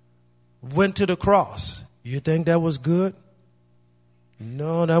went to the cross, you think that was good?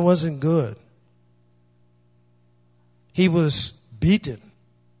 No, that wasn't good. He was beaten.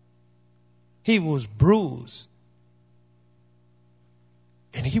 He was bruised.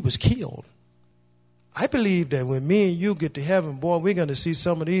 And he was killed. I believe that when me and you get to heaven, boy, we're going to see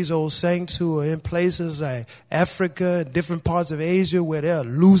some of these old saints who are in places like Africa, different parts of Asia where they're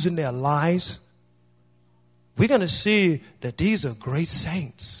losing their lives. We're going to see that these are great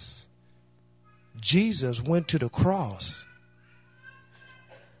saints. Jesus went to the cross.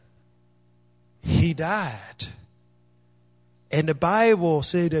 He died. And the Bible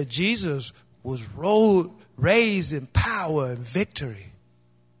said that Jesus was raised in power and victory.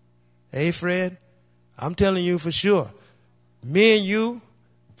 Hey, friend, I'm telling you for sure, me and you,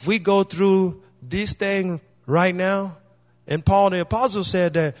 if we go through this thing right now, and Paul the Apostle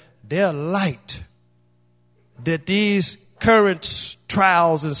said that they're light, that these current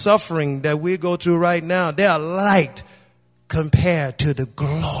trials and suffering that we go through right now, they're light compared to the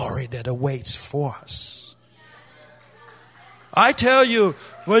glory that awaits for us. I tell you,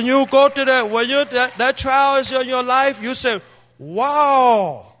 when you go to that trial is in your life, you say,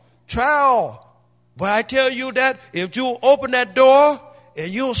 wow, trial. But I tell you that if you open that door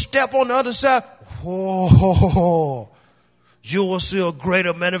and you'll step on the other side, whoa, you will see a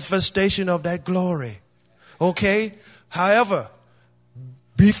greater manifestation of that glory. Okay? However,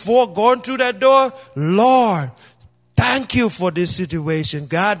 before going through that door, Lord, thank you for this situation,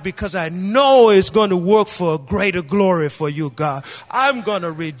 God, because I know it's going to work for a greater glory for you, God. I'm going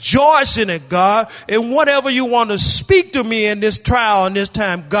to rejoice in it, God. And whatever you want to speak to me in this trial and this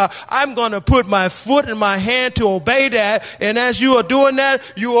time, God, I'm going to put my foot in my hand to obey that. And as you are doing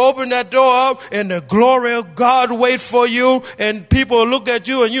that, you open that door up and the glory of God wait for you. And people will look at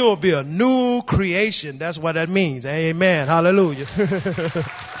you and you will be a new creation. That's what that means. Amen. Hallelujah.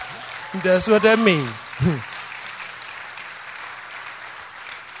 That's what that means.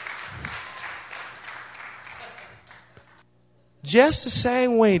 Just the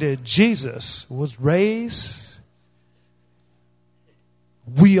same way that Jesus was raised,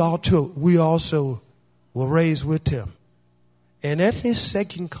 we also were raised with him. And at his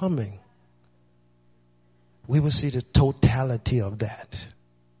second coming, we will see the totality of that.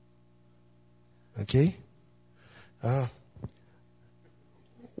 Okay?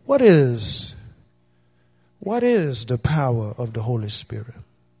 What is the power of the Holy Spirit?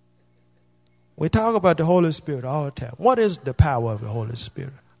 We talk about the Holy Spirit all the time. What is the power of the Holy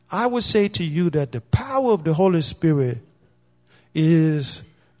Spirit? I would say to you that the power of the Holy Spirit is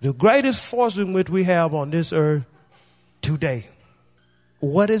the greatest force in which we have on this earth today.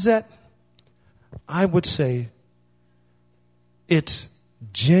 What is that? I would say it's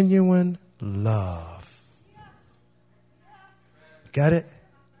genuine love. Got it?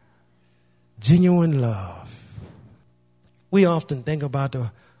 Genuine love. We often think about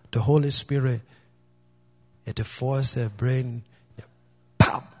the Holy Spirit at the force that bring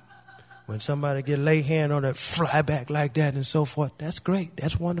pop. When somebody get lay hand on it, fly back like that and so forth. That's great.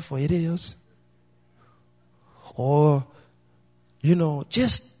 That's wonderful. It is. Or,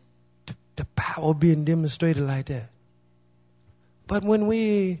 just the power being demonstrated like that. But when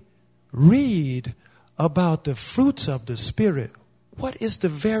we read about the fruits of the Spirit, what is the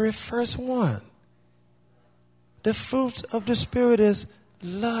very first one? The fruit of the Spirit is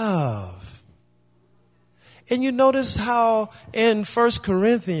love. And you notice how in 1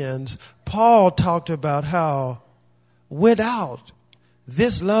 Corinthians, Paul talked about how without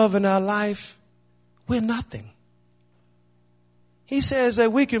this love in our life, we're nothing. He says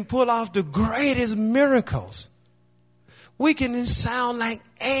that we can pull off the greatest miracles. We can sound like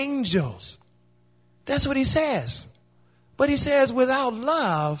angels. That's what he says. But he says without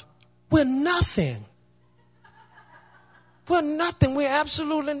love, we're nothing. We're nothing. We're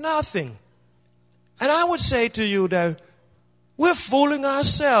absolutely nothing. And I would say to you that we're fooling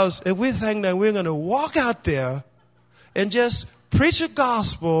ourselves if we think that we're going to walk out there and just preach a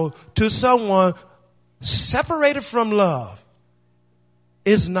gospel to someone separated from love.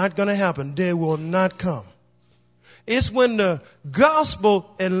 It's not going to happen. They will not come. It's when the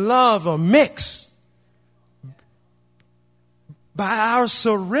gospel and love are mixed by our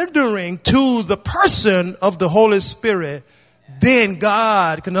surrendering to the person of the Holy Spirit, then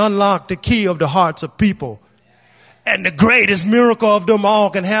God can unlock the key of the hearts of people. And the greatest miracle of them all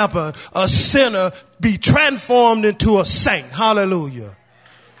can happen. A sinner be transformed into a saint. Hallelujah.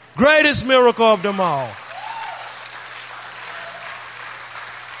 Greatest miracle of them all.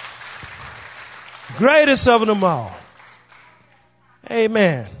 Greatest of them all.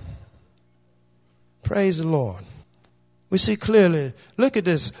 Amen. Praise the Lord. We see clearly. Look at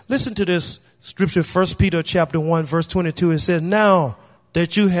this. Listen to this scripture, 1 Peter chapter 1, verse 22. It says, now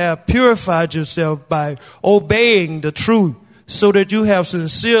that you have purified yourself by obeying the truth, so that you have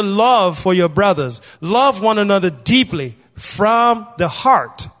sincere love for your brothers. Love one another deeply from the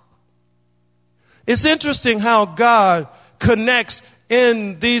heart. It's interesting how God connects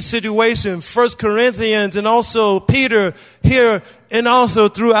in these situations, 1 Corinthians and also Peter here and also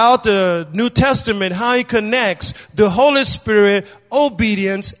throughout the New Testament, how he connects the Holy Spirit,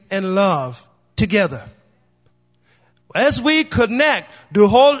 obedience, and love together. As we connect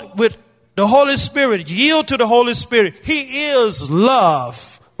with the Holy Spirit, yield to the Holy Spirit, he is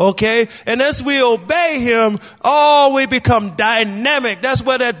love. Okay? And as we obey him, we become dynamic. That's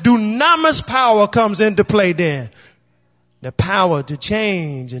where that dunamis power comes into play then. The power to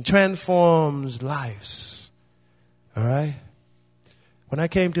change and transforms lives. All right? When I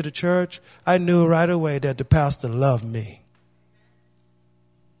came to the church, I knew right away that the pastor loved me.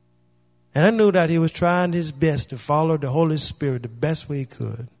 And I knew that he was trying his best to follow the Holy Spirit the best way he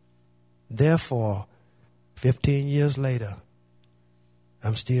could. Therefore, 15 years later,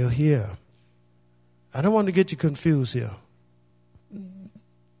 I'm still here. I don't want to get you confused here.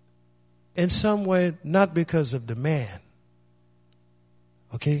 In some way, not because of the man.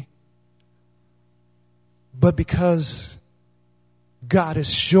 Okay? But because God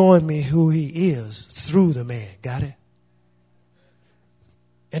is showing me who he is through the man. Got it?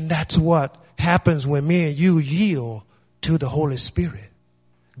 And that's what happens when me and you yield to the Holy Spirit.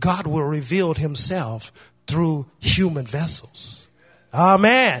 God will reveal himself through human vessels.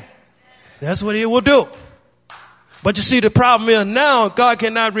 Amen. That's what he will do. But you see, the problem is now God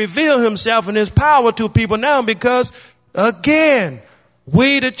cannot reveal himself and his power to people now because, again,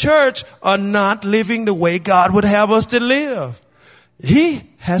 we, the church, are not living the way God would have us to live. He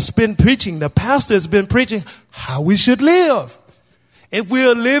has been preaching, the pastor has been preaching how we should live. If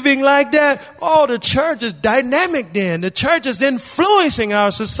we're living like that, the church is dynamic then. The church is influencing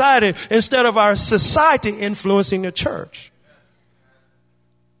our society instead of our society influencing the church.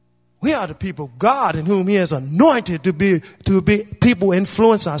 We are the people of God in whom he has anointed to be people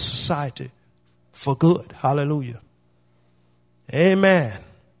influence our society for good. Hallelujah. Amen.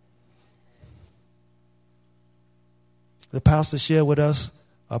 The pastor shared with us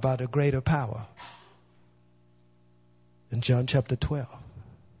about a greater power in John chapter 12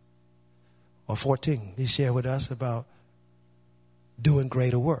 or 14. He shared with us about doing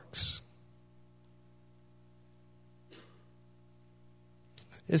greater works.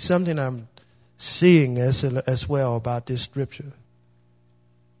 It's something I'm seeing as well about this scripture.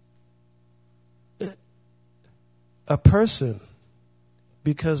 A person,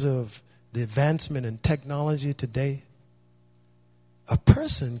 because of the advancement in technology today, a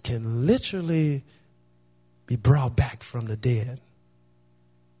person can literally be brought back from the dead.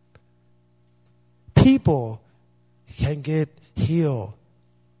 People can get healed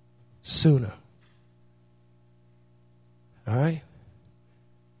sooner. All right?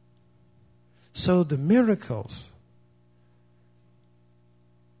 So the miracles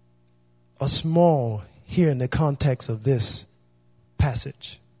are small here in the context of this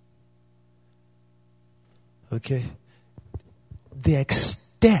passage. Okay? The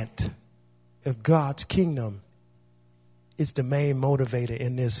extent of God's kingdom is the main motivator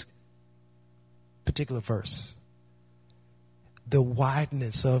in this particular verse. The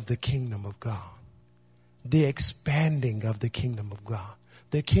wideness of the kingdom of God. The expanding of the kingdom of God.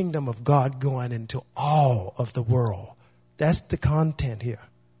 The kingdom of God going into all of the world. That's the content here.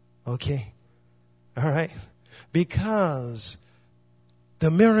 Okay? All right? Because the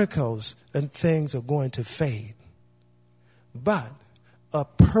miracles and things are going to fade. But a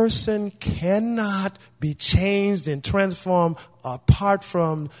person cannot be changed and transformed apart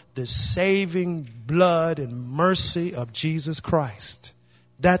from the saving blood and mercy of Jesus Christ.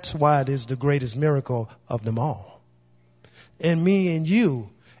 That's why it is the greatest miracle of them all. And me and you,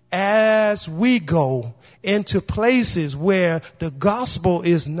 as we go into places where the gospel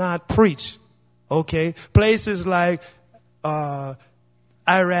is not preached, okay, places like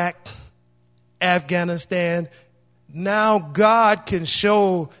Iraq, Afghanistan, now God can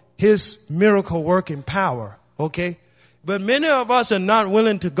show his miracle working power, okay? But many of us are not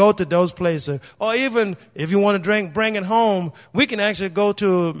willing to go to those places. Or even if you want to drink, bring it home, we can actually go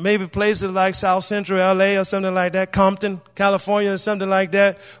to maybe places like South Central LA or something like that, Compton, California or something like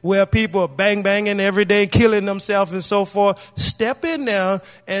that, where people are banging every day, killing themselves and so forth. Step in there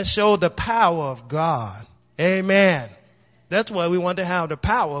and show the power of God. Amen. That's why we want to have the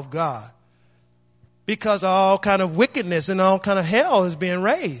power of God. Because all kind of wickedness and all kind of hell is being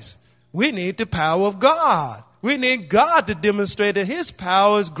raised. We need the power of God. We need God to demonstrate that his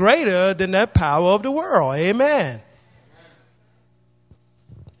power is greater than that power of the world. Amen.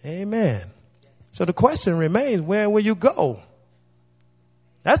 Amen. So the question remains, where will you go?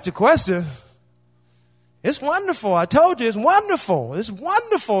 That's the question. It's wonderful. I told you it's wonderful. It's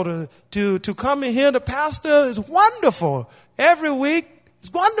wonderful to come and hear the pastor. It's wonderful. Every week,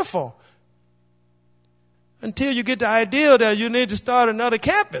 it's wonderful. Until you get the idea that you need to start another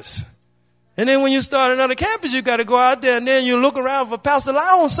campus. And then when you start another campus, you got to go out there and then you look around for Pastor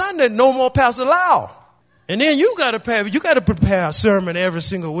Lau on Sunday. No more Pastor Lau. And then you got to prepare a sermon every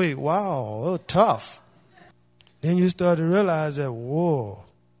single week. Wow, tough. Then you start to realize that, whoa,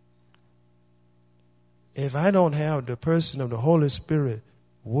 if I don't have the person of the Holy Spirit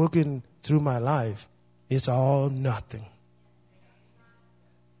working through my life, it's all nothing.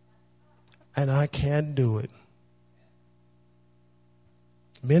 And I can't do it.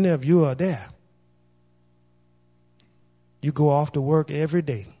 Many of you are there. You go off to work every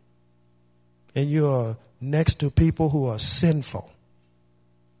day, and you're next to people who are sinful,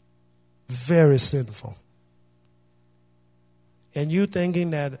 very sinful. And you thinking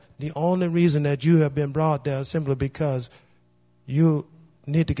that the only reason that you have been brought there is simply because you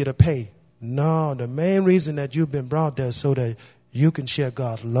need to get a pay. No, the main reason that you've been brought there is so that you can share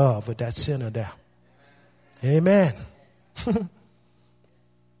God's love with that sinner there. Amen.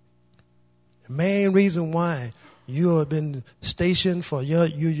 The main reason why you have been stationed for you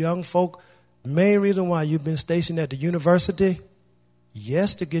young folk, the main reason why you've been stationed at the university,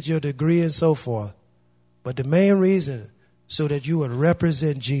 yes, to get your degree and so forth, but the main reason so that you would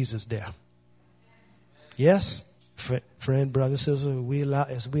represent Jesus there. Yes, friend, brother, sister,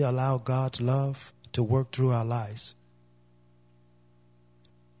 as we allow God's love to work through our lives,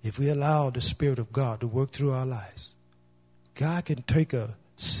 if we allow the Spirit of God to work through our lives, God can take a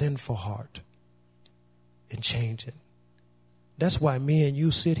sinful heart and change it. That's why me and you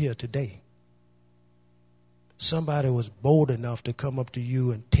sit here today. Somebody was bold enough to come up to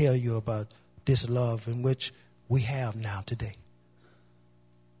you and tell you about this love in which we have now today.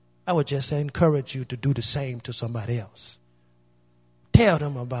 I would just encourage you to do the same to somebody else. Tell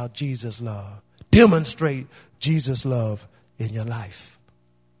them about Jesus' love. Demonstrate Jesus' love in your life.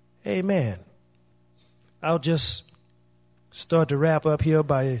 Amen. I'll just start to wrap up here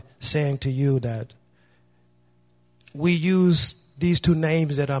by saying to you that we use these two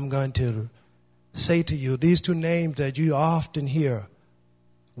names that I'm going to say to you, these two names that you often hear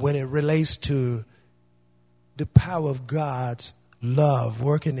when it relates to the power of God's love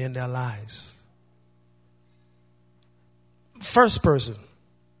working in their lives. First person,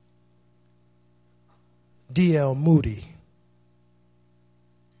 D.L. Moody.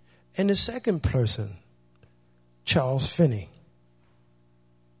 And the second person, Charles Finney.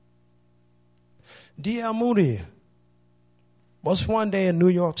 D.L. Moody was one day in New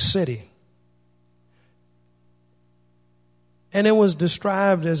York City. And it was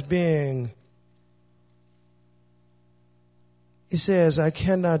described as being, he says, I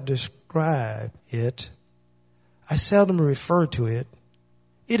cannot describe it. I seldom refer to it.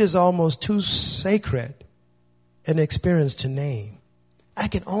 It is almost too sacred an experience to name. I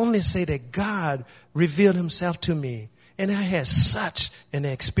can only say that God revealed himself to me, and I had such an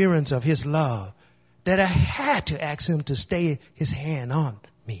experience of his love that I had to ask him to stay his hand on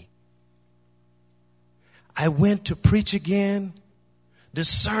me. I went to preach again. The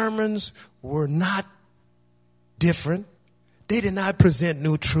sermons were not different. They did not present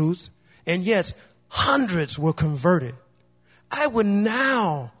new truths. And yet, hundreds were converted. I would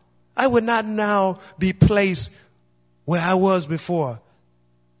not now be placed where I was before.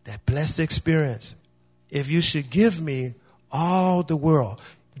 That blessed experience. If you should give me all the world.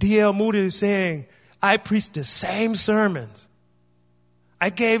 D.L. Moody is saying, I preached the same sermons. I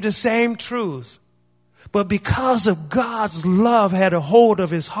gave the same truths. But because of God's love had a hold of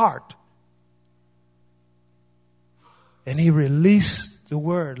his heart, and he released the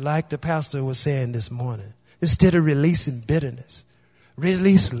word like the pastor was saying this morning. Instead of releasing bitterness,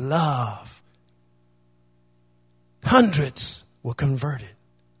 release love. Hundreds were converted.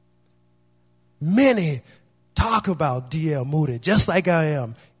 Many talk about D.L. Moody, just like I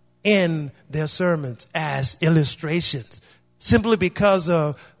am, in their sermons as illustrations, simply because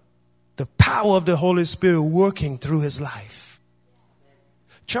of the power of the Holy Spirit working through his life.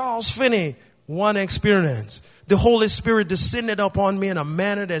 Charles Finney, one experience, the Holy Spirit descended upon me in a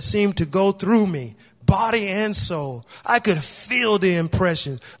manner that seemed to go through me, body and soul. I could feel the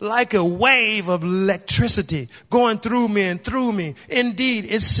impressions like a wave of electricity going through me and through me. Indeed,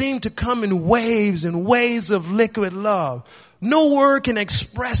 it seemed to come in waves and waves of liquid love. No word can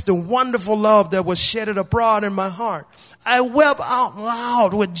express the wonderful love that was shedded abroad in my heart. I wept out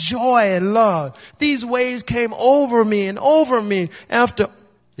loud with joy and love. These waves came over me and over me after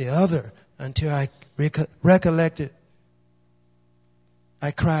the other until I recollected.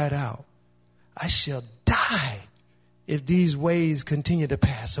 I cried out, I shall die if these waves continue to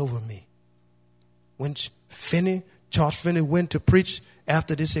pass over me. When Charles Finney went to preach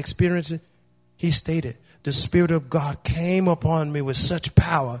after this experience, he stated, the Spirit of God came upon me with such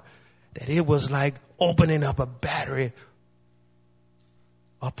power that it was like opening up a battery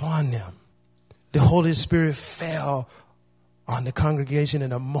upon them. The Holy Spirit fell on the congregation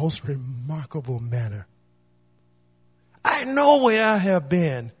in a most remarkable manner. I know where I have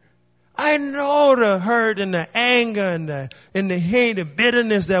been. I know the hurt and the anger and the hate and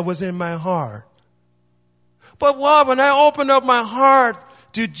bitterness that was in my heart. But when I opened up my heart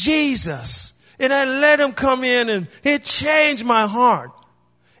to Jesus and I let him come in and it changed my heart.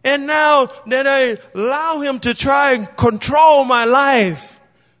 And now that I allow him to try and control my life,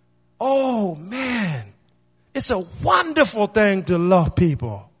 oh man, it's a wonderful thing to love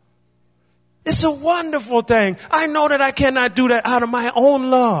people. It's a wonderful thing. I know that I cannot do that out of my own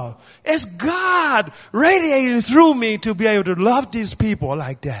love. It's God radiating through me to be able to love these people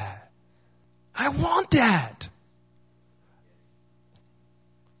like that. I want that.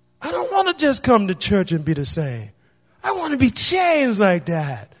 I don't want to just come to church and be the same. I want to be changed like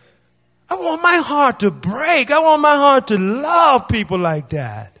that. I want my heart to break. I want my heart to love people like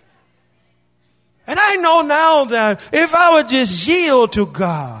that. And I know now that if I would just yield to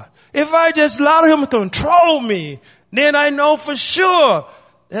God, if I just allow him to control me, then I know for sure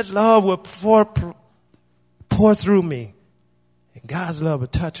that love will pour through me. And God's love will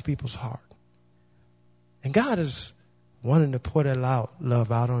touch people's heart. And God is wanting to pour that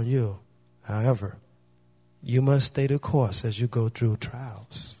love out on you. However, you must stay the course as you go through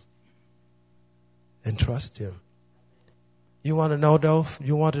trials. And trust him. You want to know, though?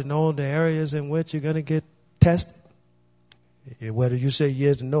 You want to know the areas in which you're going to get tested? Whether you say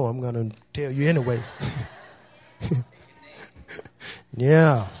yes or no, I'm going to tell you anyway.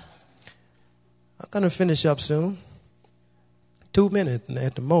 Yeah. I'm going to finish up soon. 2 minutes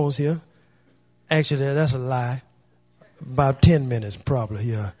at the most here. Actually, that's a lie. About 10 minutes probably,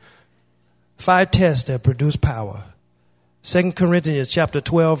 yeah. 5 tests that produce power. 2 Corinthians chapter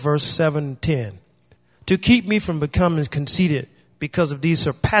 12, verse 7 and 10. To keep me from becoming conceited because of these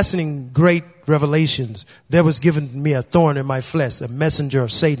surpassing great revelations, there was given me a thorn in my flesh, a messenger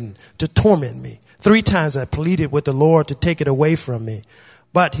of Satan, to torment me. 3 times I pleaded with the Lord to take it away from me.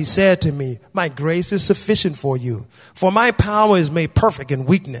 But he said to me, my grace is sufficient for you, for my power is made perfect in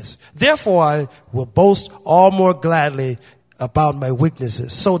weakness. Therefore I will boast all more gladly about my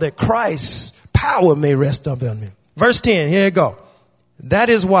weaknesses, so that Christ's power may rest upon me. Verse 10, here you go. That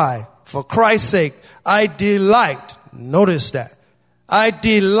is why, for Christ's sake, I delight, notice that, I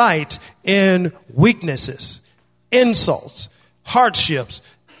delight in weaknesses, insults, hardships,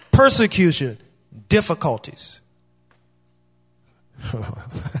 persecution, difficulties.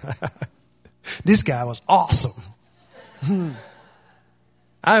 This guy was awesome.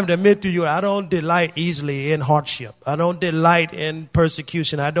 I have to admit to you, I don't delight easily in hardship. I don't delight in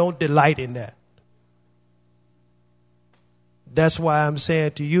persecution. I don't delight in that. That's why I'm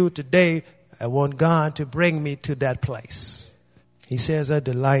saying to you today, I want God to bring me to that place. He says, I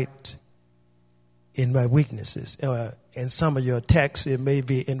delight in my weaknesses. In some of your texts, it may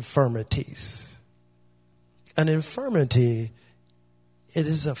be infirmities. An infirmity, it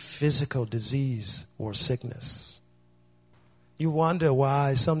is a physical disease or sickness. You wonder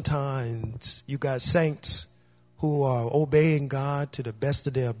why sometimes you got saints who are obeying God to the best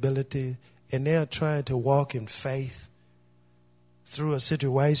of their ability, and they're trying to walk in faith through a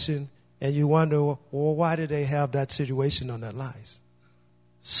situation, and you wonder, well, why did they have that situation on their lives?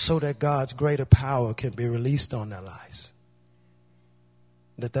 so that God's greater power can be released on their lives.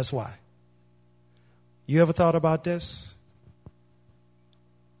 That's why. You ever thought about this?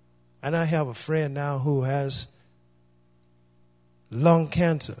 And I have a friend now who has lung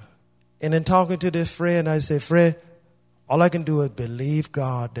cancer. And in talking to this friend, I say, friend, all I can do is believe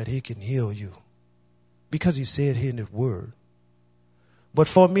God that he can heal you. Because he said here in his word. But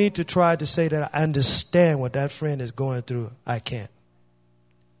for me to try to say that I understand what that friend is going through, I can't.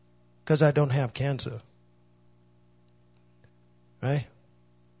 Because I don't have cancer. Right?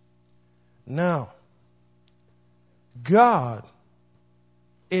 Now, God,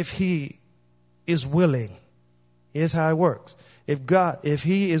 if he is willing, here's how it works. If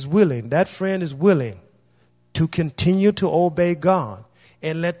he is willing, that friend is willing to continue to obey God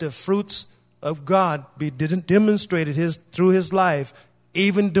and let the fruits of God be demonstrated through his life,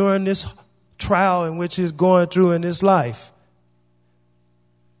 even during this trial in which he's going through in his life,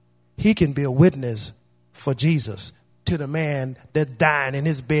 he can be a witness for Jesus to the man that's dying in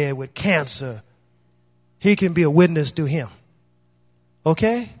his bed with cancer. He can be a witness to him.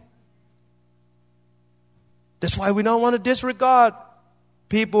 Okay? That's why we don't want to disregard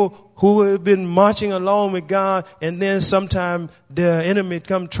people who have been marching along with God, and then sometime the enemy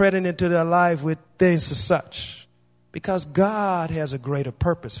come treading into their life with things as such. Because God has a greater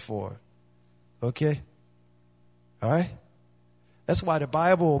purpose for it. Okay? All right? That's why the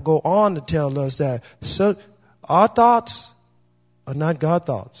Bible will go on to tell us that our thoughts are not God's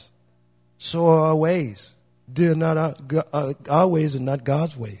thoughts. So are our ways. They're not our ways are not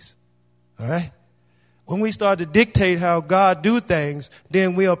God's ways. All right? When we start to dictate how God do things,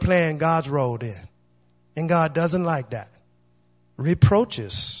 then we are playing God's role then. And God doesn't like that.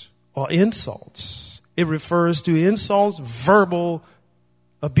 Reproaches or insults. It refers to insults, verbal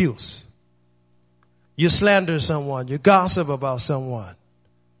abuse. You slander someone. You gossip about someone.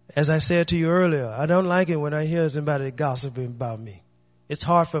 As I said to you earlier, I don't like it when I hear somebody gossiping about me. It's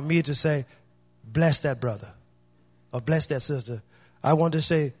hard for me to say, bless that brother or bless that sister. I want to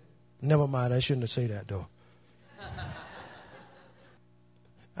say, never mind, I shouldn't have said that though.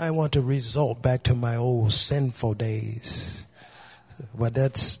 I want to resort back to my old sinful days. But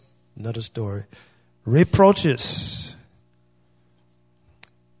that's another story. Reproaches.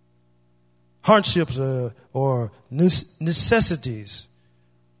 Hardships or necessities.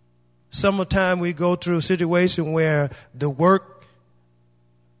 Sometimes we go through a situation where the work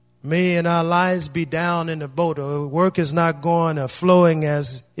may in our lives be down in the boat, or work is not going or flowing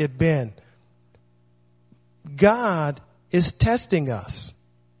as it been. God is testing us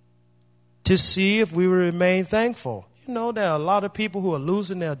to see if we will remain thankful. You know, there are a lot of people who are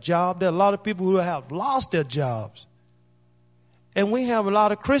losing their job. There are a lot of people who have lost their jobs. And we have a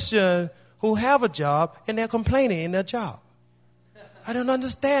lot of Christians who have a job and they're complaining in their job. I don't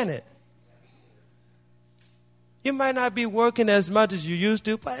understand it. You might not be working as much as you used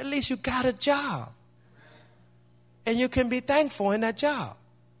to, but at least you got a job. And you can be thankful in that job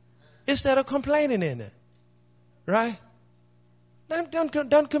instead of complaining in it. Right?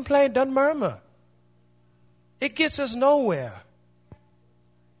 Don't complain, don't murmur. It gets us nowhere.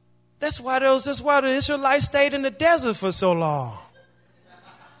 That's why the Israelites stayed in the desert for so long.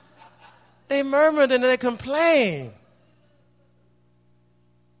 They murmured and they complained.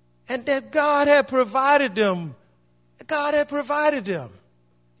 And that God had provided them. God had provided them.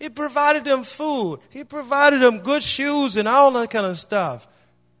 He provided them food. He provided them good shoes and all that kind of stuff.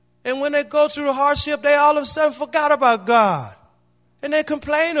 And when they go through hardship, they all of a sudden forgot about God. And they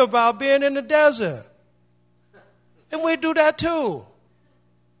complain about being in the desert. And we do that too.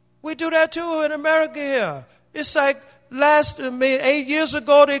 We do that too in America here. It's like 8 years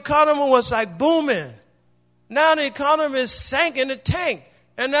ago, the economy was like booming. Now the economy is sank in the tank.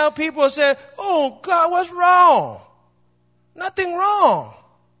 And now people say, oh, God, what's wrong? Nothing wrong.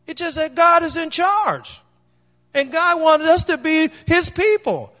 It's just that God is in charge. And God wanted us to be his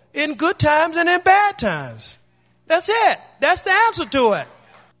people in good times and in bad times. That's it. That's the answer to it.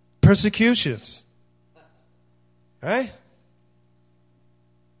 Persecutions. Right?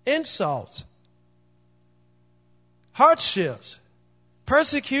 Insults. Hardships.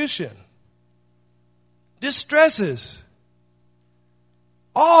 Persecution. Distresses.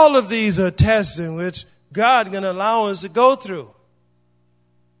 All of these are tests in which God is going to allow us to go through.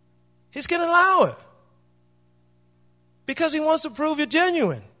 He's going to allow it. Because he wants to prove you're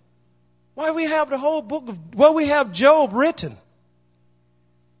genuine. Why we have the whole book of, why we have Job written?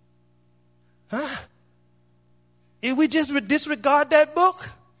 Huh? If we just disregard that book?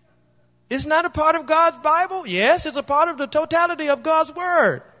 It's not a part of God's Bible? Yes, it's a part of the totality of God's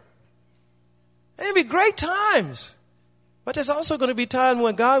Word. It'd be great times But there's also going to be times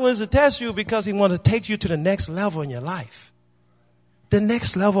when God wants to test you because he wants to take you to the next level in your life. The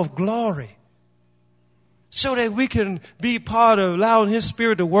next level of glory. So that we can be part of allowing his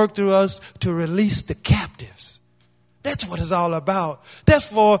spirit to work through us to release the captives. That's what it's all about.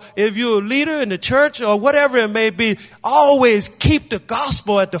 Therefore, if you're a leader in the church or whatever it may be, always keep the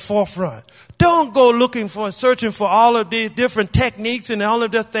gospel at the forefront. Don't go looking for and searching for all of these different techniques and all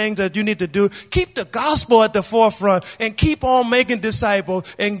of the things that you need to do. Keep the gospel at the forefront and keep on making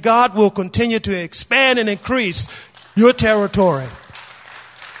disciples, and God will continue to expand and increase your territory.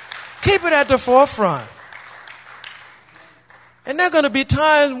 Keep it at the forefront. And there are going to be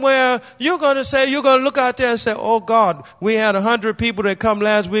times where you're going to look out there and say, oh God, we had 100 people that come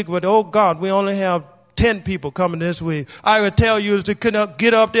last week, but oh God, we only have 10 people coming this week. I would tell you to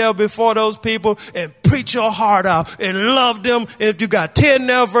get up there before those people and preach your heart out and love them. If you got 10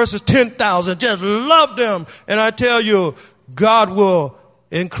 there versus 10,000, just love them. And I tell you, God will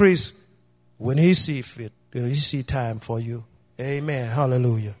increase when he see fit, when he see time for you. Amen.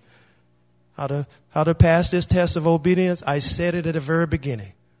 Hallelujah. How to pass this test of obedience? I said it at the very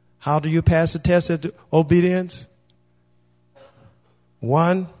beginning. How do you pass the test of obedience?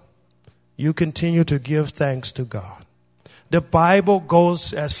 1, you continue to give thanks to God. The Bible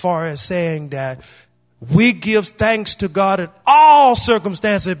goes as far as saying that we give thanks to God in all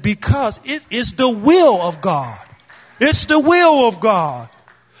circumstances because it is the will of God. It's the will of God.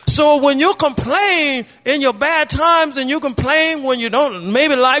 So when you complain in your bad times and you complain when you don't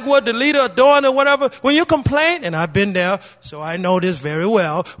maybe like what the leader is doing or whatever, when you complain, and I've been there, so I know this very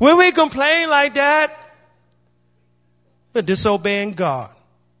well, when we complain like that, we're disobeying God.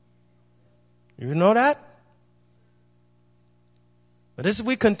 You know that? But as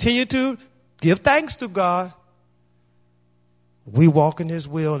we continue to give thanks to God, we walk in his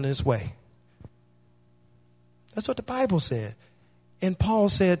will in his way. That's what the Bible said. And Paul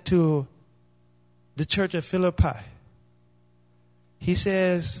said to the church at Philippi, he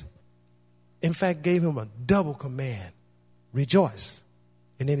says, in fact, gave him a double command. Rejoice.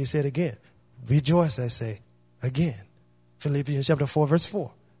 And then he said again, rejoice, I say, again. Philippians chapter 4, verse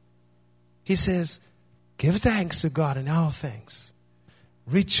 4. He says, give thanks to God in all things.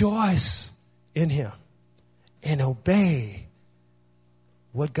 Rejoice in him and obey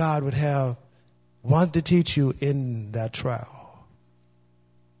what God would have wanted to teach you in that trial.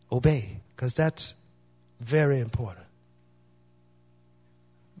 Obey, because that's very important.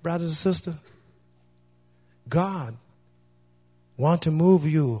 Brothers and sisters, God wants to move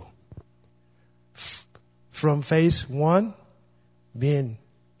you from phase 1, being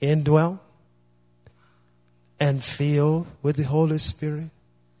indwelt and filled with the Holy Spirit,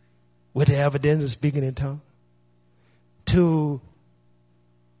 with the evidence of speaking in tongues, to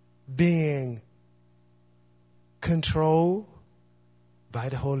being controlled by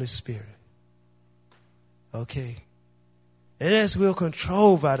the Holy Spirit. Okay. And as we're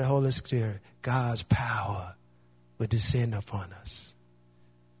controlled by the Holy Spirit, God's power will descend upon us.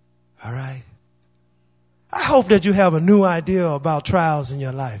 All right? I hope that you have a new idea about trials in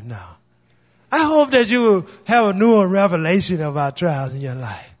your life now. I hope that you will have a new revelation about trials in your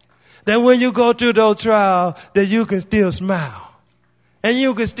life. That when you go through those trials, that you can still smile. And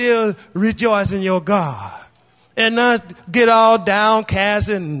you can still rejoice in your God. And not get all downcast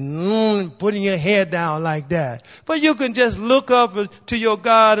and putting your head down like that. But you can just look up to your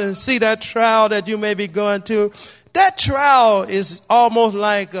God and see that trial that you may be going to. That trial is almost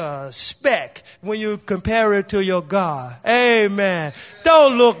like a speck when you compare it to your God. Amen.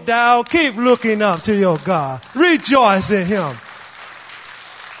 Don't look down. Keep looking up to your God. Rejoice in him.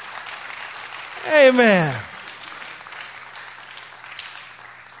 Amen.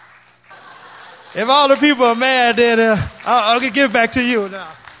 If all the people are mad, then I'll give it back to you now.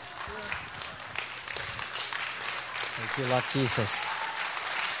 Thank you, Lord Jesus.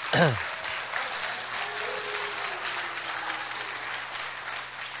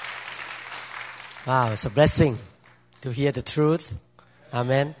 Wow, it's a blessing to hear the truth.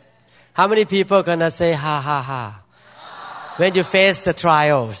 Amen. How many people are going to say ha, ha, ha when you face the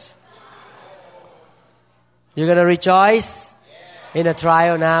trials? You're going to rejoice in the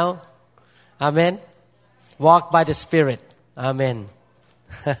trial now? Amen. Walk by the Spirit. Amen.